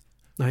 Mm.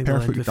 I think they'll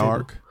end Perfect with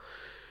Dark. Fable.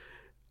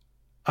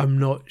 I'm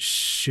not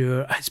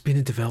sure. It's been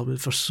in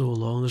development for so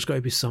long. There's got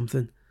to be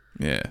something.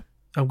 Yeah.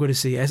 I'm going to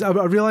say yes. I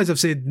realise I've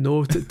said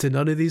no to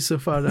none of these so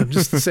far. And I'm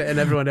just setting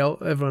everyone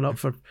up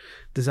for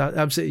disaster.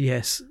 I'm saying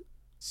yes.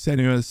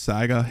 Senua's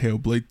Saga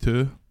Hellblade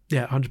 2.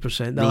 Yeah,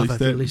 100%. That'll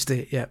have a release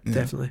date. Yeah,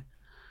 definitely.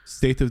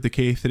 State of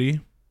Decay 3.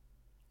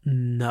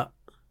 No.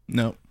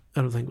 No.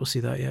 I don't think we'll see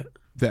that yet.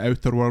 The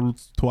Outer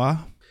Worlds 2.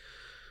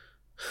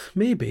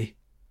 Maybe.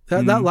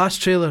 That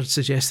last trailer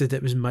suggested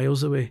it was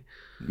miles away.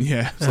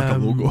 Yeah, it's like a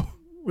logo.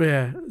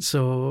 Yeah,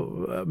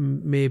 so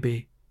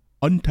maybe.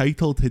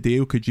 Untitled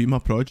Hideo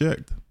Kojima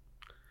project.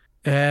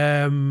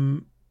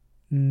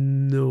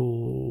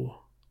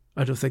 No.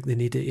 I don't think they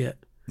need it yet.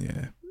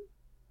 Yeah.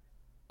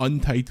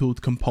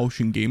 Untitled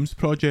Compulsion Games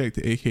project,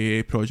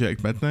 aka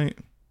Project Midnight.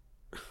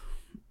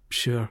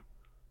 Sure.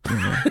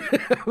 Yeah.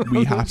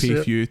 We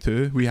happy few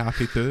too. We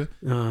happy too.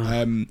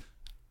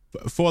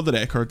 For the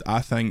record, I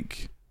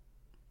think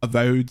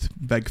Avowed,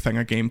 big thing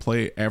of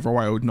gameplay.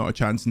 Everwild, not a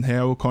chance in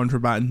hell.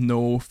 Contraband,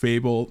 no.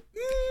 Fable,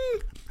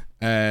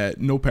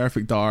 no.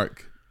 Perfect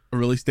Dark. A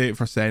release date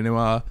for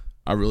Senua.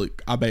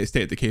 I bet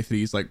State of Decay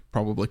 3 is like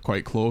probably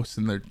quite close,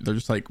 and they're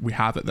just like, we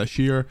have it this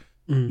year.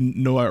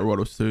 No Outer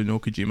Worlds 2, no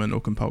Kojima,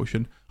 no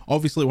Compulsion.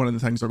 Obviously, one of the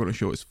things they're going to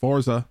show is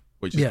Forza,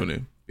 which is going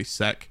to be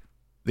sick.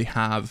 They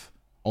have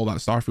all that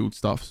Starfield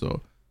stuff,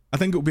 so I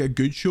think it'll be a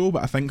good show,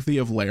 but I think they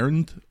have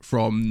learned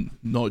from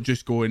not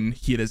just going,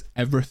 here is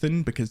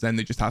everything, because then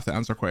they just have to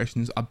answer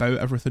questions about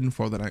everything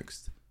for the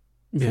next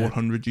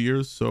 400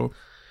 years. So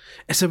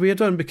it's a weird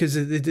one, because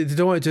they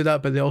don't want to do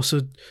that, but they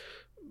also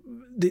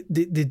they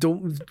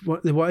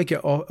want to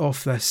get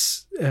off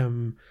this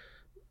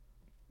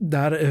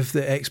narrative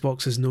that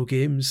Xbox has no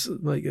games,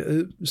 like,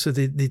 so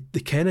they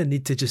kind of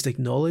need to just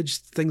acknowledge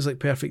things like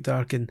Perfect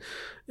Dark and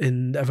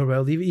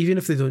Everwild, even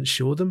if they don't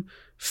show them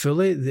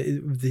fully.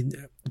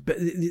 But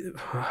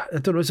I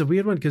don't know, it's a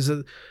weird one, because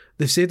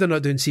they've said they're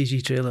not doing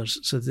CG trailers,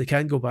 so they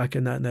can't go back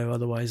on that now,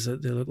 otherwise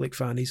they look like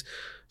fannies.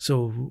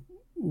 So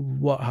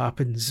what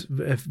happens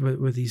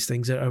with these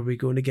things? Are we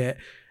going to get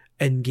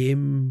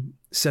in-game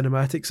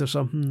cinematics or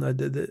something?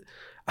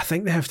 I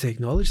think they have to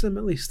acknowledge them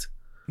at least.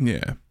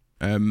 Yeah.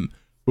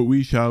 But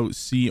we shall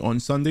see on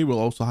Sunday. We'll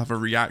also have a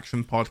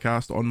reaction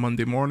podcast on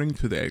Monday morning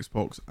to the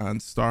Xbox and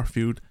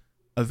Starfield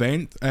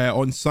event.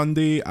 On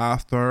Sunday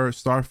after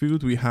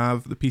Starfield, we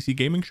have the PC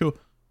Gaming Show,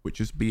 which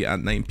is be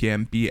at 9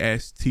 PM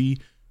BST,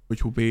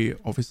 which will be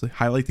obviously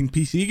highlighting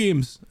PC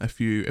games.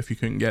 If you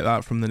couldn't get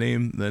that from the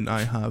name, then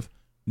I have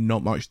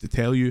not much to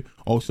tell you.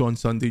 Also on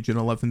Sunday, June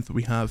 11th,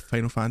 we have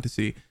Final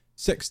Fantasy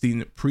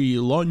 16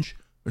 pre-launch.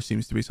 There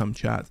seems to be some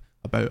chat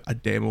about a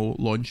demo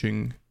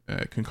launching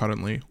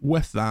concurrently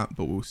with that,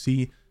 but we'll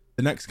see.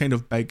 The next kind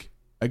of big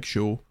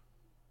show,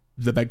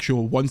 the Big Show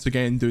once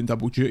again doing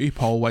double duty.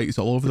 Paul White is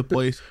all over the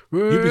place.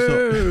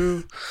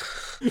 Ubisoft,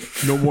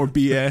 no more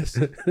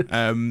BS.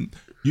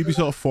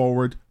 Ubisoft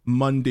Forward,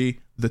 Monday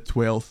the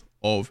 12th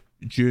of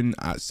June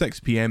at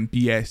 6 PM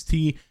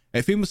BST.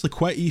 It famously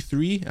quit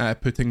E3,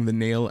 putting the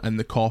nail in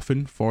the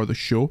coffin for the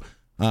show,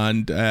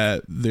 and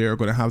they're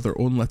going to have their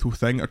own little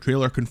thing. A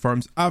trailer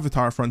confirms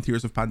Avatar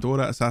Frontiers of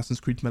Pandora, Assassin's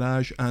Creed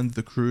Mirage, and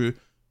The Crew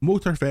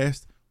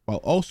Motorfest, while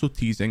also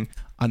teasing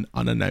an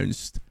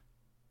unannounced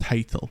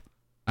title.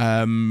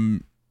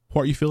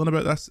 What are you feeling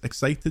about this?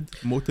 Excited?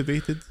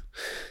 Motivated?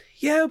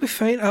 Yeah, it'll be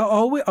fine. I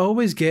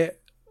always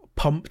get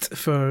pumped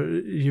for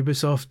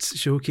Ubisoft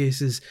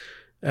showcases,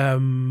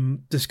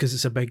 just because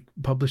it's a big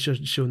publisher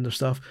showing their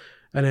stuff,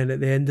 and then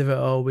at the end of it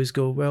I always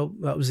go, well,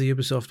 that was the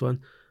Ubisoft one.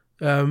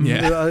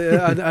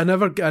 I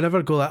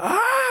never go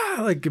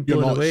like You're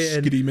blown not away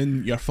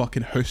screaming your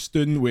fucking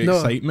hoosting with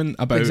excitement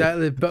about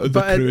exactly, but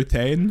the Crew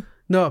 10.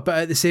 No, but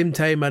at the same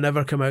time, I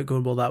never come out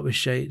going, well, that was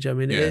shite. I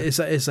mean, it's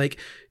like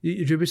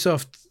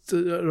Ubisoft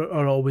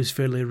are always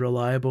fairly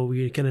reliable.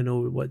 You kind of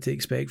know what to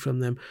expect from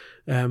them.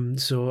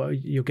 So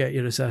you'll get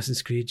your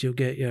Assassin's Creed, you'll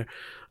get your...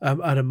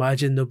 I'd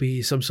imagine there'll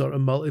be some sort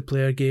of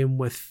multiplayer game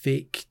with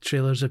fake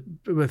trailers,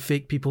 with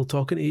fake people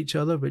talking to each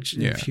other, which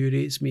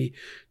infuriates me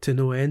to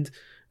no end.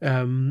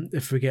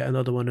 If we get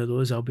another one of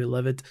those, I'll be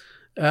livid.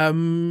 I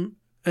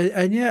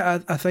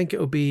think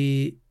it'll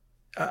be...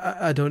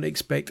 I don't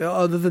expect,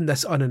 other than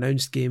this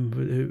unannounced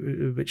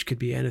game, which could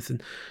be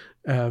anything.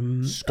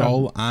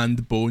 Skull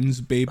and Bones,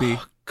 baby.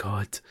 Oh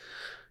God!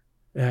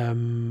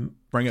 Bring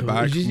it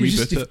back. You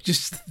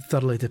just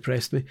thoroughly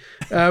depressed me.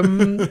 I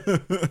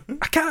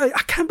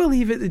can't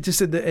believe it.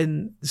 Just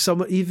in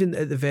some, even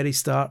at the very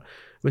start,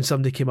 when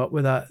somebody came up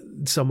with that,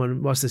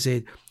 someone must have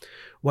said,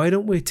 "Why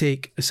don't we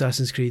take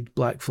Assassin's Creed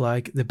Black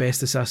Flag, the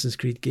best Assassin's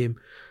Creed game,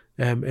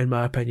 in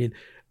my opinion,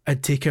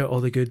 and take out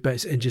all the good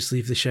bits and just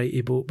leave the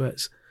shitey boat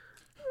bits."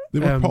 They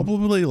were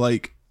probably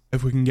like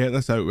if we can get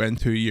this out in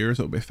 2 years,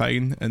 it'll be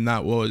fine. And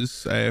that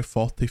was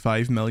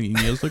 45 million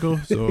years ago.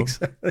 So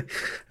exactly.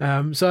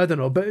 So I don't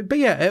know, but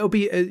yeah, it'll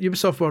be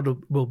Ubisoft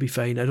World will be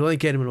fine. I don't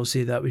think anyone will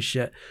say that was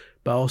shit,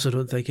 but I also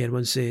don't think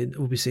anyone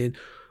will be saying,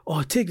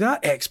 "Oh, take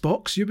that,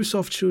 Xbox!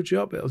 Ubisoft showed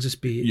you up." It'll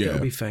just be it'll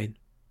be fine.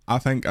 I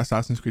think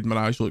Assassin's Creed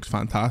Mirage looks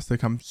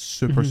fantastic. I'm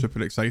super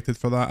excited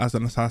for that. As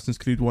an Assassin's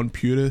Creed 1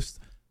 purist,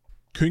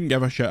 couldn't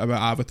give a shit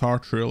about Avatar.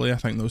 Truly, I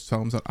think those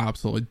films are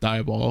absolutely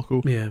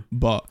diabolical. Yeah,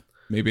 but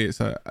maybe it's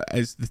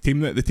the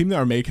team that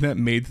are making it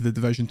made The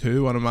Division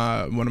 2 one of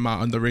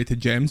my underrated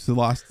gems the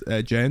last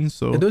gen.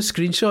 So and those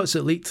screenshots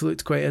that leaked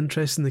looked quite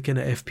interesting. The kind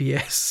of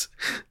FPS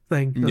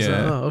thing. I was like,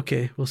 oh,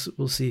 okay,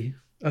 we'll see.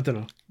 I don't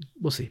know.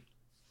 We'll see.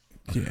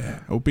 Yeah,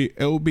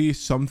 it'll be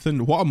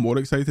something. What I'm more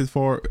excited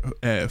for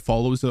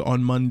follows it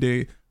on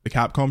Monday, the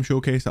Capcom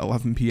showcase at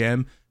 11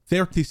 p.m.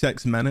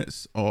 36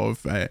 minutes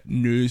of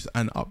news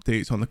and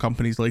updates on the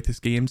company's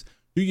latest games.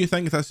 Do you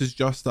think this is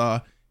just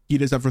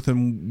here is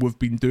everything we've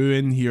been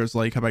doing, here's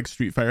like a big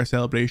Street Fighter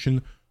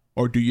celebration,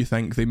 or do you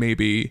think is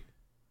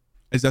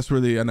this where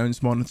they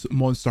announced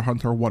Monster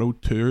Hunter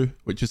World 2,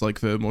 which is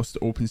like the most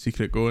open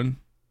secret going?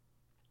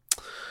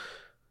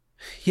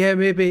 Yeah,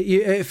 maybe.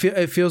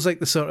 It feels like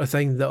the sort of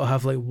thing that'll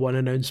have like one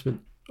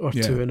announcement or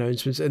two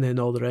announcements, and then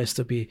all the rest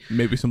will be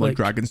maybe some like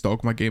Dragon's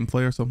Dogma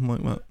gameplay or something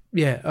like that.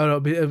 Yeah,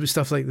 or it'll be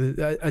stuff like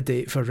a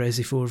date for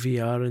Resi 4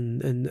 VR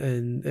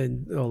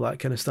and all that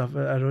kind of stuff.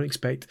 I don't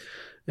expect.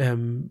 I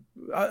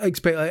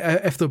expect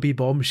like if there'll be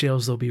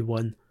bombshells, there'll be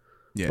one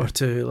or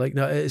two. Like,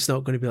 no, it's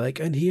not going to be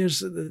like, and here's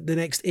the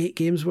next 8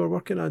 games we're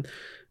working on.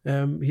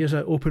 Here's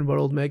an open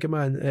world Mega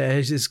Man.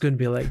 It's going to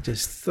be like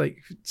just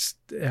like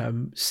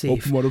safe.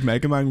 Open world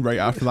Mega Man right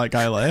after that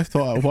guy left.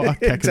 What a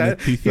kick in the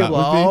teeth that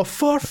would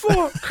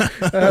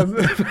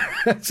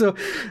be. So,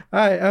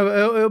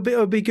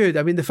 it'll be good.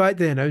 I mean, the fact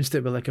they announced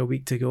it with like a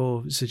week to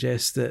go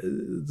suggests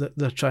that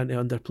they're trying to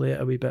underplay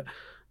it a wee bit.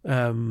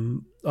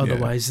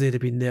 Otherwise they'd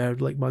have been there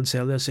like months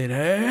earlier saying,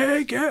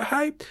 "Hey, get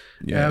hyped."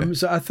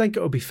 So I think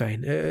it'll be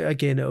fine.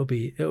 Again, it'll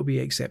be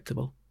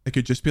acceptable. It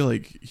could just be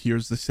like,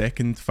 here's the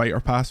second fighter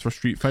pass for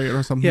Street Fighter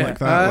or something like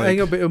that. I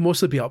think it'll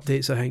mostly be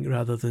updates, I think,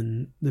 rather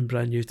than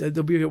brand new.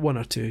 There'll be 1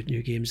 or 2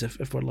 new games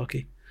if we're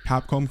lucky.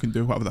 Capcom can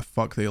do whatever the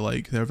fuck they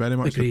like. They're very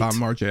much Agreed. the Bam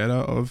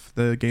Margera of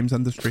the games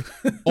industry.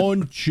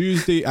 On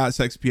Tuesday at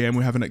 6 p.m,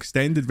 we have an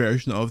extended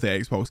version of the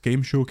Xbox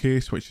Game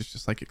Showcase, which is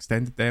just like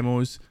extended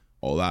demos,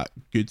 all that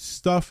good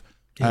stuff.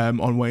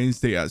 On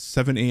Wednesday at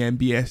 7 a.m.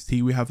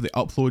 BST, we have the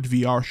Upload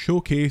VR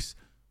Showcase,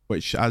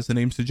 which, as the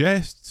name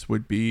suggests,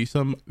 would be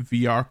some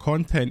VR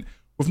content.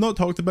 We've not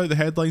talked about the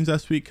headlines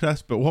this week,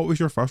 Chris, but what was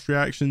your first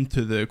reaction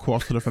to the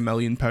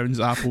 £250,000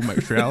 Apple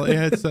mixed reality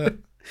headset?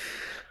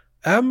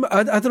 I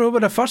don't know.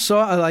 When I first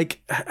saw it,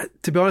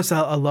 to be honest,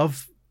 I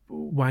love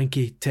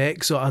wanky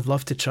tech, so I'd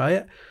love to try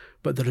it,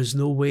 but there is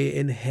no way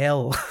in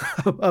hell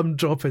I'm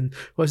dropping,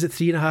 was it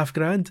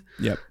 $3,500?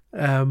 Yep.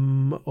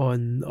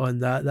 On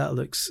that. That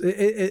looks,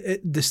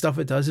 the stuff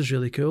it does is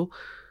really cool.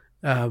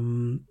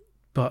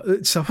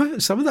 But some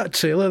of that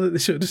trailer that they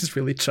showed us is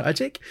really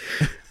tragic.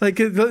 Like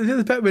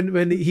the bit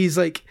when he's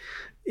like,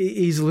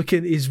 he's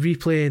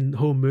replaying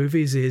home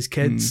movies of his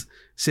kids,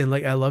 saying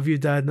like, "I love you,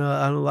 Dad." And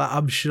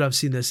I'm sure I've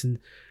seen this in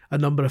a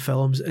number of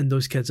films, and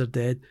those kids are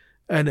dead.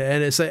 And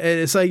it's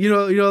like you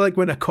know like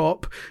when a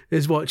cop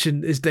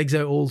digs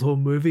out old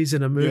home movies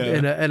in a movie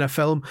in a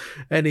film,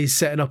 and he's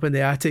sitting up in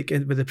the attic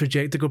and with the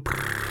projector go.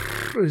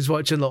 He's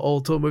watching the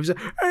old home movies.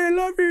 I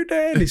love you,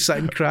 Dad. He's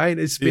sitting crying.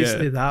 It's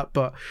basically that,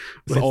 but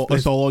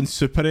it's all on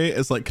Super 8.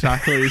 It's like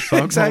crackling as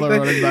fuck while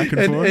they're running back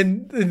and forth.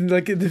 And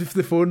like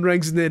the phone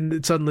rings, and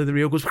then suddenly the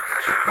reel goes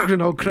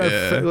and all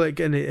like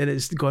and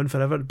it's gone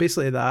forever.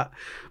 Basically that,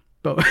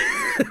 but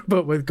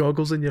but with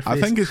goggles in your face.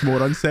 I think it's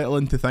more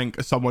unsettling to think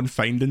of someone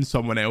finding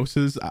someone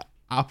else's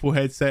Apple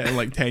headset in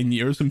like 10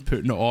 years and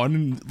putting it on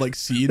and like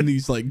seeing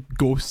these like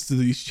ghosts of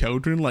these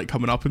children like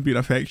coming up and being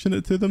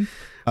affectionate to them.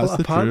 That's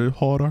the true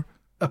horror.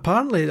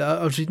 Apparently,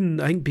 I was reading,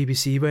 I think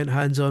BBC went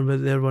hands-on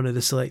with, they're one of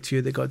the select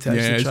few that got to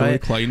actually try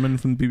it. Yeah, Kleinman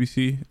from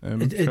BBC.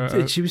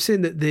 And she was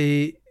saying that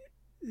the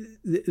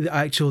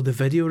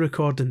video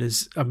recording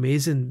is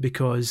amazing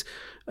because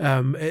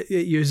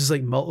it uses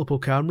like multiple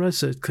cameras,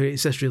 so it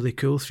creates this really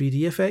cool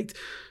 3D effect.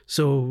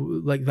 So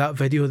like that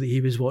video that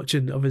he was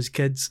watching of his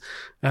kids,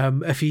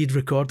 if he'd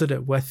recorded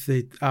it with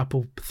the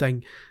Apple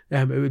thing,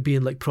 it would be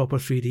in like proper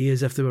 3D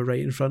as if they were right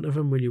in front of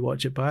him when you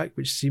watch it back,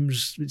 which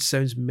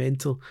sounds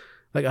mental.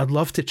 Like, I'd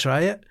love to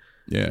try it.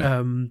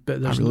 Yeah.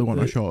 But I really want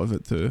a shot of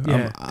it too.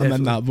 Yeah, I'm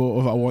in that boat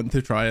of I want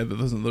to try it, but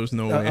there's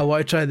no way. I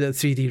want to try the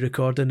 3D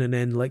recording and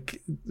then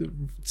like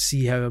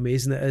see how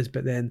amazing it is.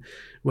 But then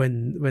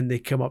when they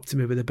come up to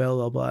me with a bill,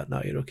 I'll be like,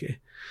 "No, you're okay."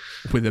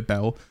 With a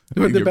bill.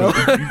 With the bill.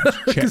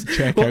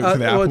 check out for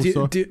the Apple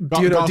Store. Do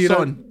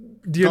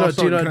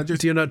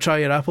you not try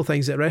your Apple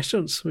things at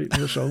restaurants?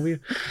 What's wrong with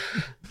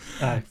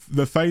you?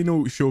 The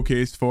final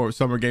showcase for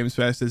Summer Games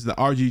Fest is the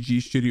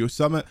RGG Studio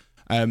Summit.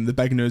 The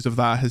big news of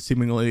that has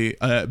seemingly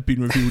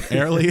been revealed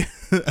early,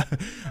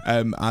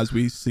 as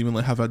we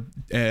seemingly have a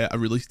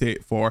release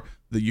date for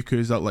the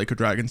Yakuza Like a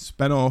Dragon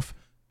spin-off,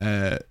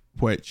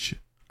 which,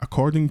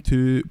 according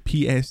to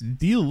PS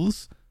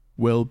Deals,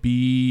 will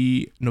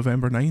be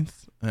November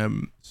 9th.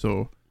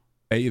 So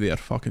bet you they're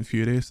fucking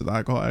furious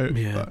that got out.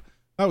 Yeah. But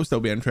that will still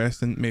be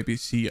interesting. Maybe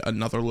see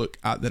another look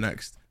at the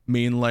next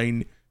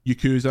mainline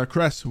Yakuza.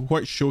 Chris,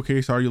 which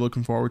showcase are you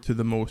looking forward to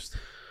the most?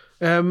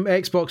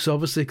 Xbox,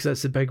 obviously, because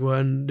that's the big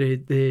one.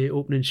 The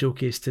opening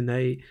showcase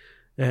tonight,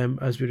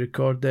 as we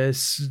record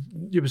this.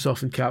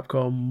 Ubisoft and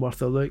Capcom,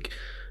 worth a look.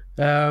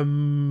 Day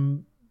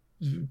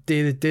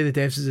of the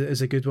Devs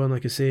is a good one,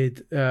 like I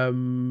said.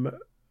 And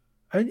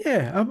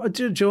yeah, I'm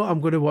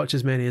going to watch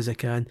as many as I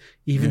can,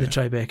 even the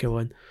Tribeca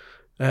one.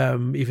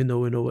 Even though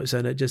we know what's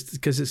in it, just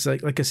because it's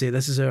like I say,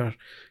 this is our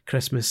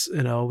Christmas,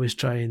 and I always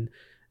try and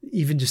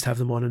even just have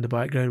them on in the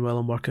background while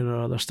I'm working on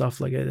other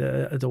stuff. Like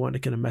I don't want to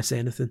kind of miss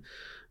anything,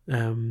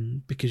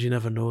 because you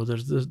never know.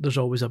 There's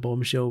always a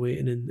bombshell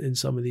waiting in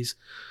some of these,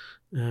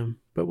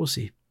 but we'll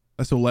see.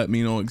 This will let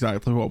me know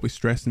exactly what will be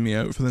stressing me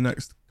out for the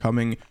next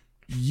coming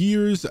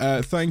years.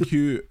 Thank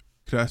you,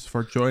 Chris,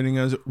 for joining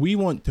us. We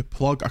want to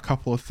plug a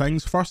couple of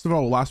things. First of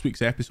all, last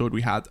week's episode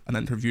we had an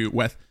interview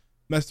with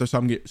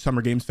Mr.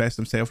 Summer Games Fest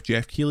himself,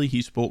 Jeff Keighley.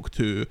 He spoke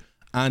to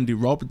Andy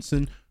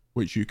Robinson,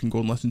 which you can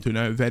go and listen to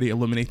now. Very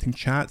illuminating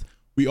chat.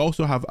 We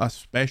also have a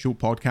special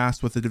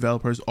podcast with the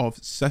developers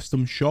of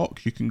System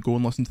Shock. You can go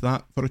and listen to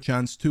that for a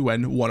chance to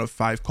win one of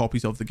 5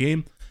 copies of the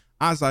game.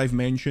 As I've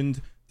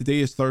mentioned, today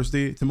is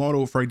Thursday.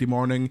 Tomorrow, Friday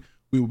morning,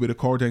 we will be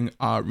recording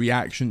a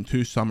reaction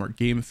to Summer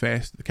Game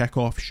Fest, the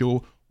kickoff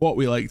show, what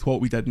we liked,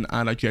 what we didn't,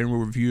 and a general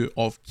review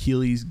of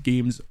Keighley's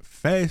Games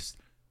Fest.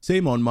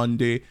 Same on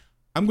Monday.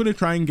 I'm going to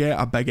try and get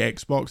a big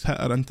Xbox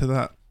hitter into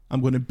that. I'm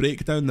going to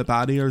break down the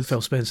barriers.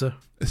 Phil Spencer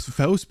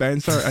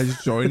is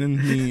joining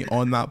me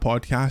on that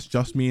podcast,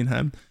 just me and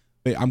him.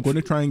 But I'm going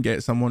to try and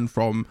get someone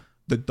from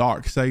the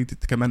dark side to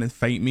come in and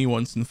fight me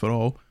once and for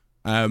all.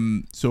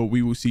 So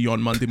we will see you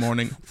on Monday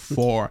morning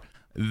for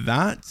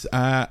that.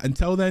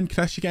 Until then,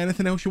 Chris, you get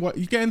anything else you want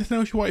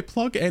to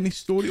plug? Any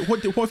story?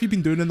 What have you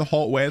been doing in the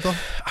hot weather?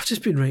 I've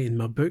just been writing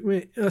my book,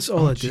 mate. That's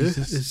all I do.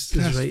 Is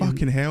writing.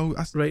 Fucking hell!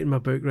 Writing my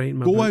book.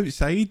 Go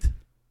outside.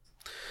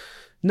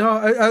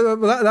 No,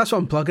 that's what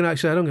I'm plugging.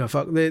 Actually, I don't give a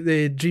fuck.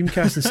 The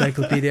Dreamcast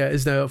Encyclopedia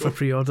is now up for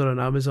pre-order on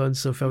Amazon,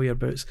 so fill your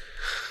boots.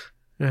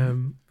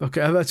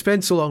 Okay, I've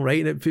spent so long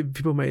writing it,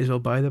 people might as well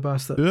buy the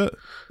bastard. Do it.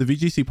 The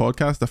VGC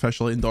podcast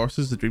officially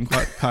endorses the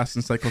Dreamcast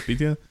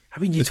Encyclopedia. I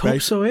mean, you'd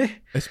hope so, eh?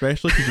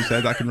 Especially because you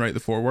said I can write the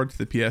foreword to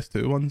the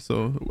PS2 one.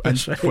 So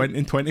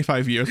in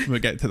 25 years when we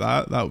get to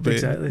that'll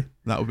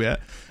be it.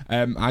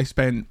 I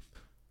spent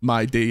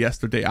my day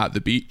yesterday at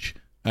the beach.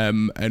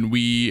 And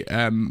we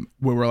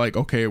were like,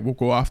 okay, we'll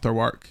go after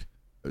work.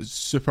 It was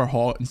super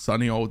hot and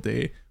sunny all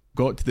day.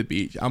 Got to the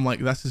beach. I'm like,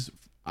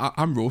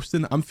 I'm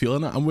roasting. I'm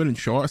feeling it. I'm wearing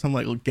shorts. I'm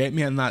like, get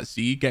me in that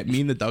sea. Get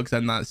me and the dogs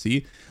in that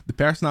sea. The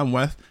person I'm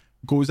with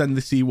goes in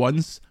the sea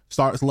once,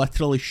 starts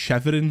literally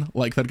shivering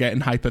like they're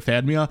getting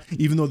hypothermia,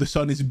 even though the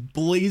sun is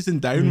blazing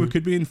down. We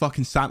could be in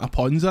fucking Santa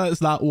Ponza.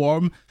 It's that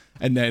warm.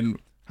 And then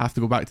have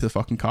to go back to the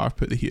fucking car,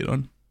 put the heater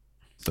on.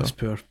 So, that's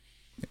poor.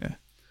 Yeah.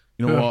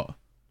 You know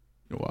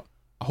what?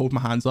 I hold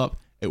my hands up.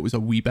 It was a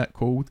wee bit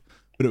cold,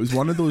 but it was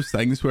one of those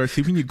things where,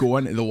 see, when you go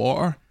into the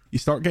water, you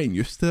start getting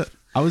used to it.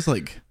 I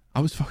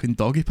was fucking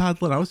doggy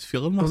paddling. I was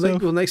feeling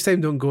myself. Well, next time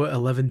don't go at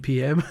 11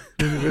 p.m.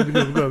 Maybe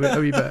go a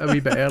wee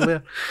bit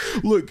earlier.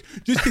 Look,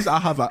 just because I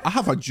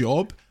have a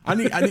job, I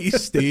need to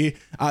stay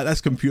at this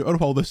computer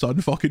while the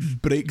sun fucking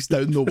breaks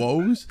down the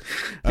walls.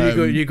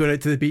 You going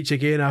out to the beach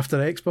again after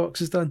Xbox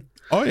is done?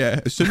 Oh yeah,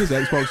 as soon as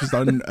Xbox is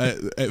done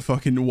at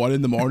fucking 1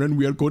 a.m,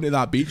 we are going to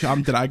that beach.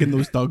 I'm dragging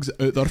those dogs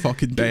out their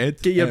fucking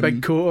bed. Get your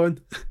big coat on.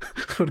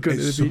 We're going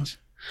to the beach.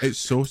 It's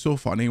so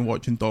funny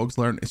watching dogs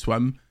learn to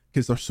swim,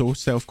 because they're so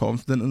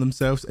self-confident in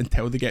themselves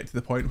until they get to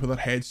the point where their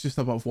head's just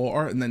above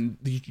water, and then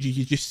you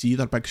just see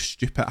their big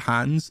stupid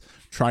hands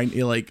trying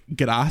to like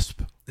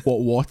grasp what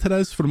water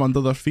is from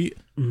under their feet.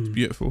 It's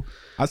beautiful.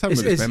 That's how I'm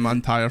going to spend my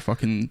entire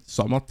fucking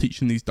summer,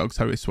 teaching these dogs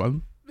how to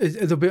swim.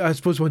 I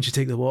suppose once you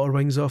take the water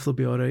wings off, they'll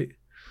be all right.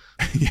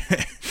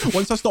 Yeah,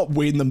 once I stop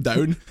weighing them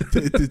down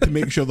to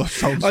make sure they're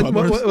sound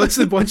swimmers.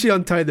 Once you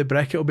untie the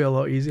brick, it'll be a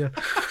lot easier.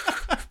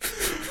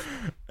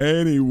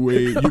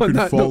 Anyway, you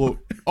can follow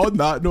on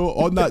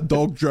that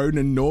dog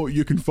drowning note,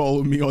 you can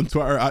follow me on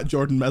Twitter at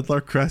Jordan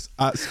Midler, Chris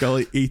at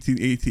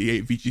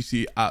Scully1888,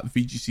 VGC at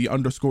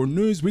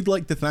VGC_news. We'd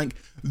like to thank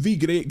the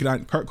great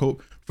Grant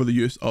Kirkhope for the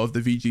use of the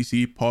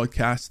VGC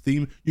podcast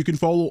theme. You can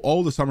follow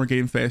all the Summer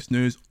Game Fest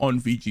news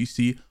on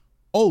VGC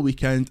all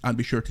weekend, and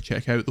be sure to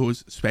check out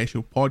those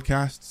special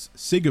podcasts.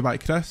 Say goodbye,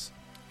 Chris.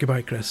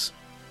 Goodbye, Chris.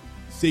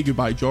 Say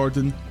goodbye,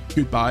 Jordan.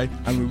 Goodbye,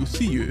 and we will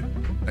see you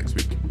next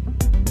week.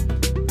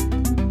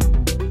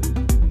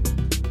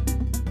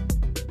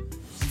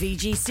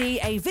 VGC,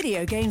 a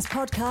video games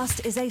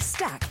podcast, is a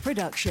Stack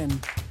production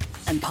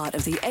and part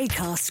of the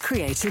Acast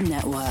Creator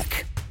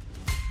Network.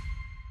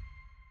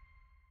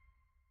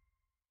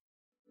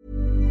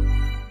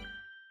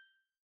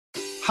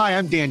 Hi,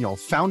 I'm Daniel,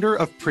 founder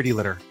of Pretty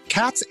Litter.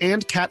 Cats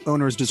and cat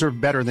owners deserve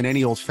better than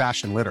any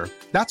old-fashioned litter.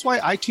 That's why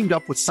I teamed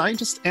up with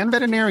scientists and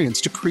veterinarians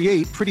to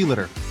create Pretty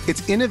Litter.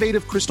 Its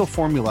innovative crystal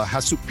formula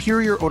has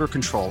superior odor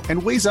control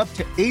and weighs up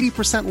to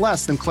 80%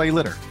 less than clay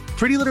litter.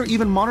 Pretty Litter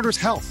even monitors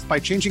health by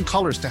changing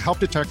colors to help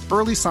detect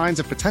early signs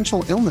of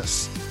potential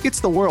illness. It's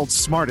the world's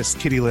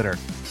smartest kitty litter.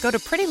 Go to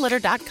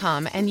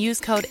prettylitter.com and use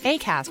code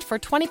ACAST for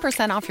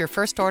 20% off your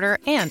first order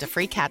and a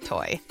free cat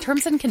toy.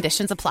 Terms and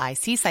conditions apply.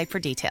 See site for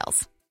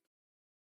details.